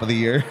comeback cop of the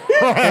year.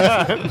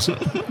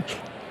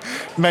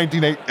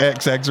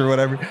 19XX or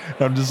whatever.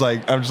 I'm just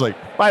like,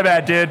 my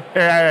bad, dude.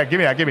 Here, give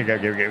me.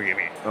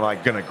 I'm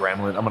like gonna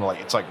gremlin. I'm gonna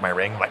it's like my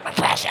ring, like my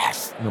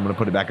precious. And I'm gonna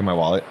put it back in my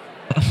wallet.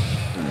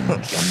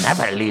 You'll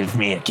never leave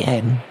me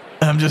again.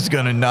 I'm just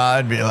gonna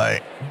nod and be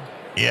like,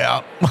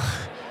 yeah.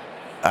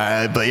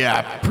 But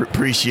yeah,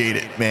 appreciate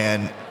it,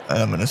 man.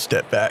 I'm gonna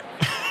step back.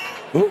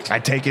 I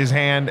take his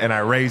hand and I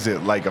raise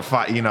it like a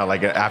fight,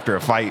 after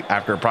a fight,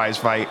 after a prize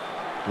fight.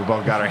 We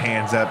both got our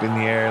hands up in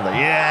the air, like,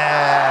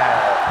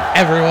 yeah.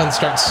 Everyone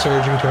starts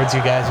surging towards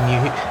you guys, and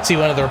you see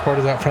one of the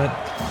reporters out front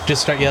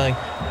just start yelling,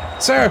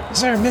 Sir,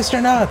 Mr.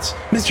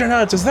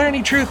 Knotts, is there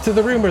any truth to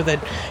the rumor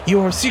that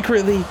you're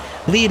secretly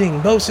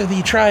leading most of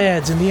the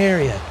triads in the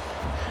area?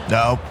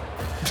 No.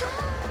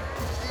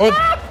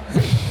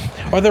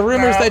 Or the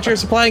rumors that you're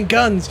supplying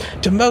guns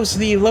to most of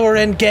the lower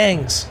end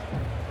gangs?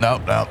 No.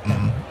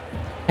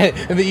 And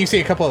then you see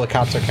a couple of the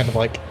cops are kind of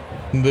like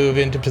move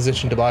into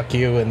position to block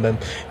you, and then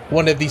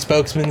one of the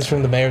spokesmen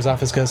from the mayor's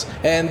office goes,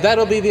 and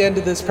that'll be the end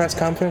of this press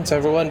conference.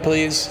 Everyone,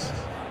 please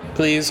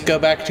go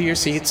back to your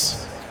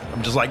seats.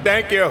 I'm just like,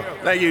 thank you.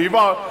 You've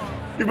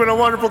been a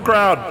wonderful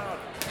crowd.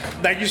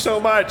 Thank you so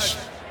much.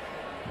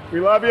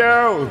 We love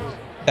you.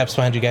 Steps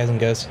behind you guys and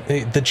goes,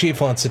 the chief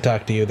wants to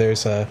talk to you.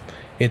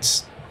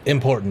 It's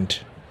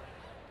important.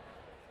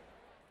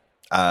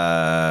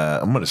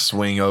 I'm gonna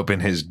swing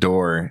open his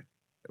door,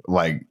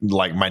 like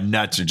my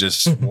nuts are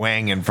just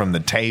swinging from the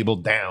table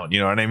down.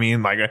 You know what I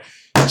mean? Like,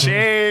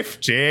 Chief,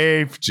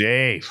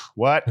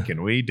 what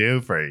can we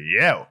do for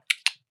you?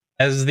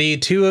 As the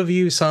two of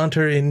you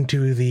saunter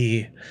into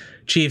the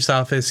chief's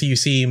office, you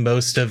see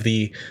most of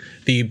the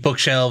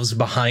bookshelves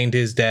behind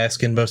his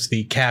desk and most of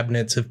the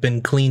cabinets have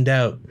been cleaned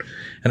out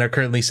and are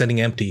currently sitting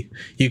empty.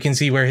 You can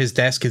see where his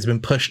desk has been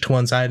pushed to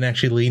one side and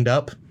actually leaned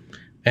up,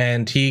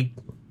 and he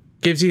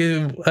gives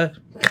you a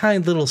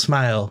kind little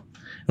smile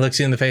and looks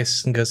you in the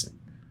face and goes,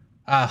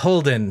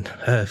 Holden,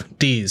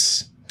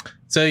 D's.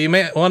 So you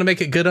may want to make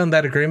it good on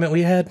that agreement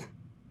we had?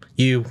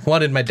 You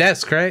wanted my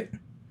desk, right?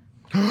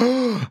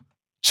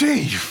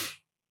 Chief,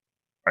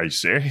 are you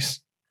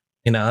serious?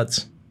 He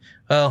nods.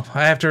 Well,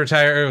 I have to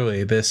retire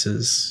early.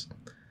 This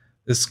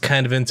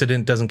kind of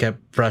incident doesn't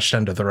get brushed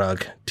under the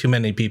rug. Too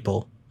many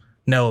people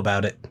know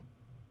about it.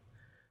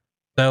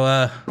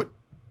 So,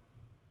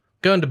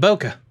 going to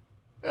Boca.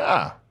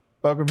 Yeah,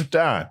 Boca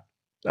Raton.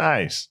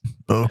 Nice.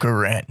 Boca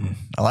Raton.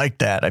 I like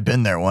that. I've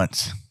been there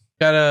once.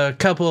 Got a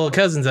couple of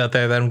cousins out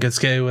there that I'm going to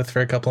stay with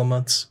for a couple of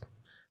months.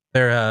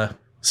 They're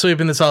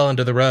sweeping this all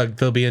under the rug.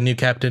 There'll be a new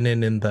captain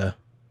in the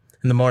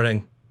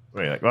morning.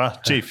 Wait, well,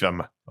 Chief,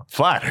 I'm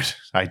flattered.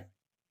 I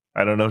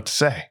don't know what to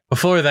say.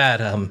 Before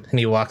that, and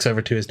he walks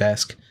over to his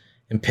desk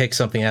and picks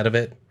something out of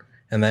it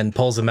and then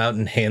pulls them out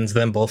and hands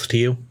them both to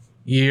you.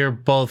 You're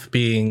both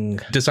being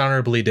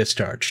dishonorably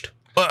discharged.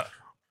 But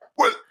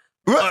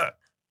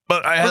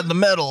I had the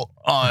medal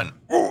on.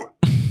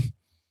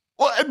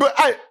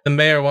 The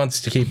mayor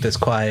wants to keep this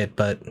quiet,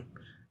 but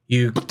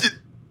you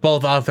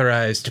both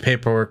authorized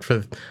paperwork for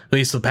at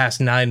least the past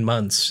 9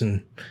 months.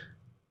 And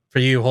for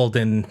you,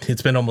 Holden,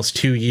 it's been almost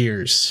 2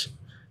 years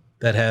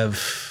that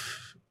have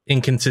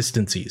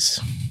inconsistencies.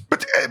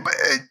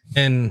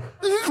 And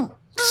this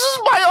is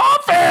my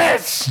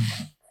office.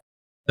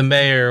 The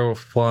mayor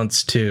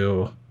wants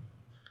to,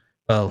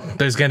 well,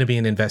 there's going to be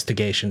an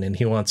investigation and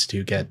he wants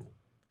to get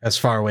as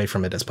far away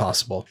from it as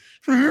possible.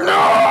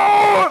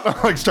 No!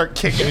 Like start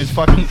kicking his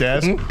fucking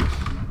desk.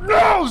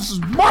 No, this is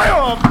my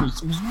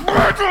office. This is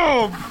my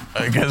job.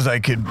 I guess I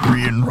could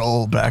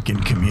re-enroll back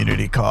in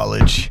community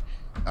college.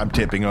 I'm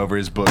tipping over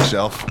his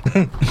bookshelf.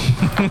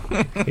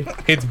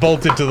 It's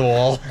bolted to the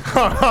wall.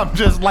 I'm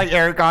just like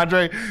Eric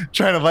Andre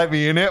trying to let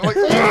me in it. Like,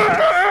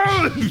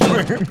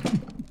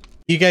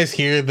 you guys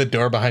hear the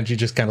door behind you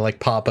just kind of like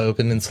pop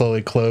open and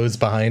slowly close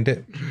behind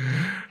it.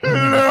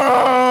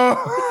 no!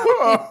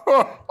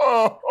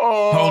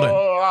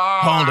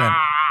 Hold it.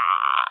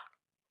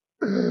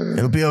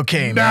 It'll be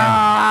okay, man.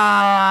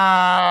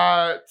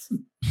 Not.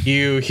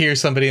 You hear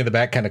somebody in the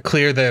back kind of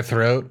clear their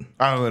throat.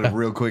 I'm going to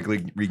real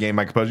quickly regain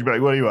my composure. Be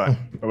like, what do you want?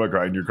 I'm not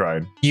crying. You're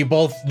crying. You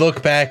both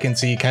look back and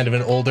see kind of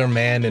an older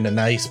man in a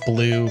nice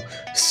blue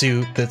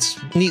suit that's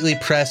neatly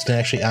pressed and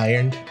actually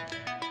ironed.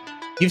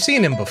 You've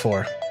seen him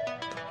before.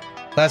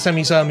 Last time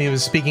you saw him, he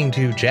was speaking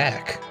to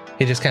Jack.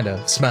 He just kind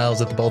of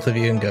smiles at the both of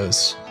you and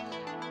goes,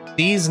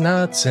 "These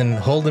nuts and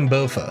Holden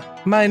Bofa.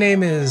 My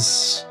name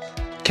is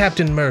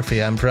Captain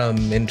Murphy. I'm from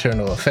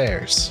Internal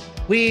Affairs.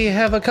 We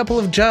have a couple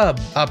of job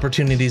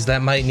opportunities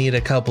that might need a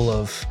couple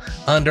of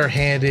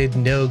underhanded,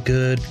 no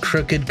good,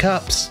 crooked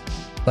cops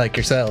like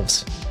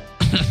yourselves."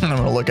 I'm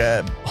going to look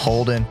at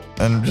Holden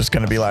and I'm just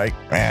going to be like,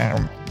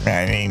 I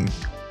mean,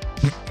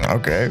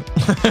 okay.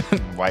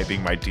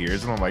 Wiping my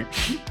tears and I'm like,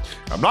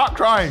 I'm not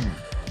crying.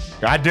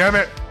 God damn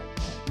it.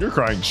 You're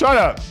crying. Shut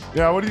up.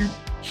 Yeah, what do you...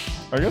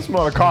 I guess I'm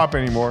not a cop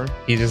anymore.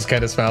 He just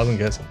kind of smiles and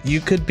goes, "You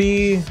could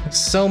be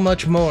so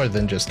much more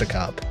than just a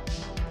cop.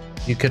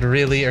 You could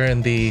really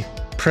earn the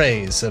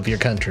praise of your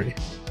country."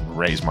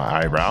 Raise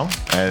my eyebrow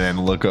and then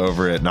look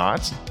over at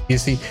Knots. You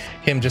see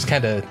him just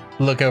kind of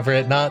look over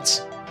at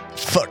Knots.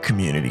 Fuck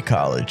community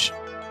college.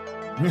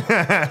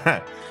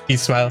 He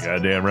smiles.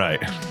 Goddamn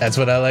right. "That's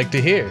what I like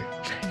to hear."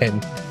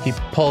 And he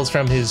pulls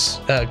from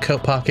his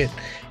coat pocket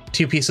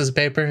 2 pieces of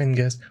paper and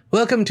goes,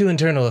 "Welcome to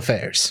Internal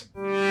Affairs."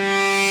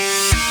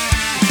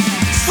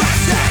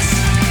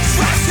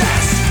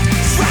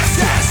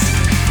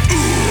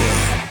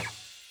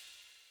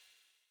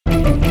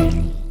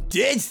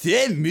 Dead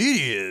set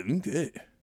medium.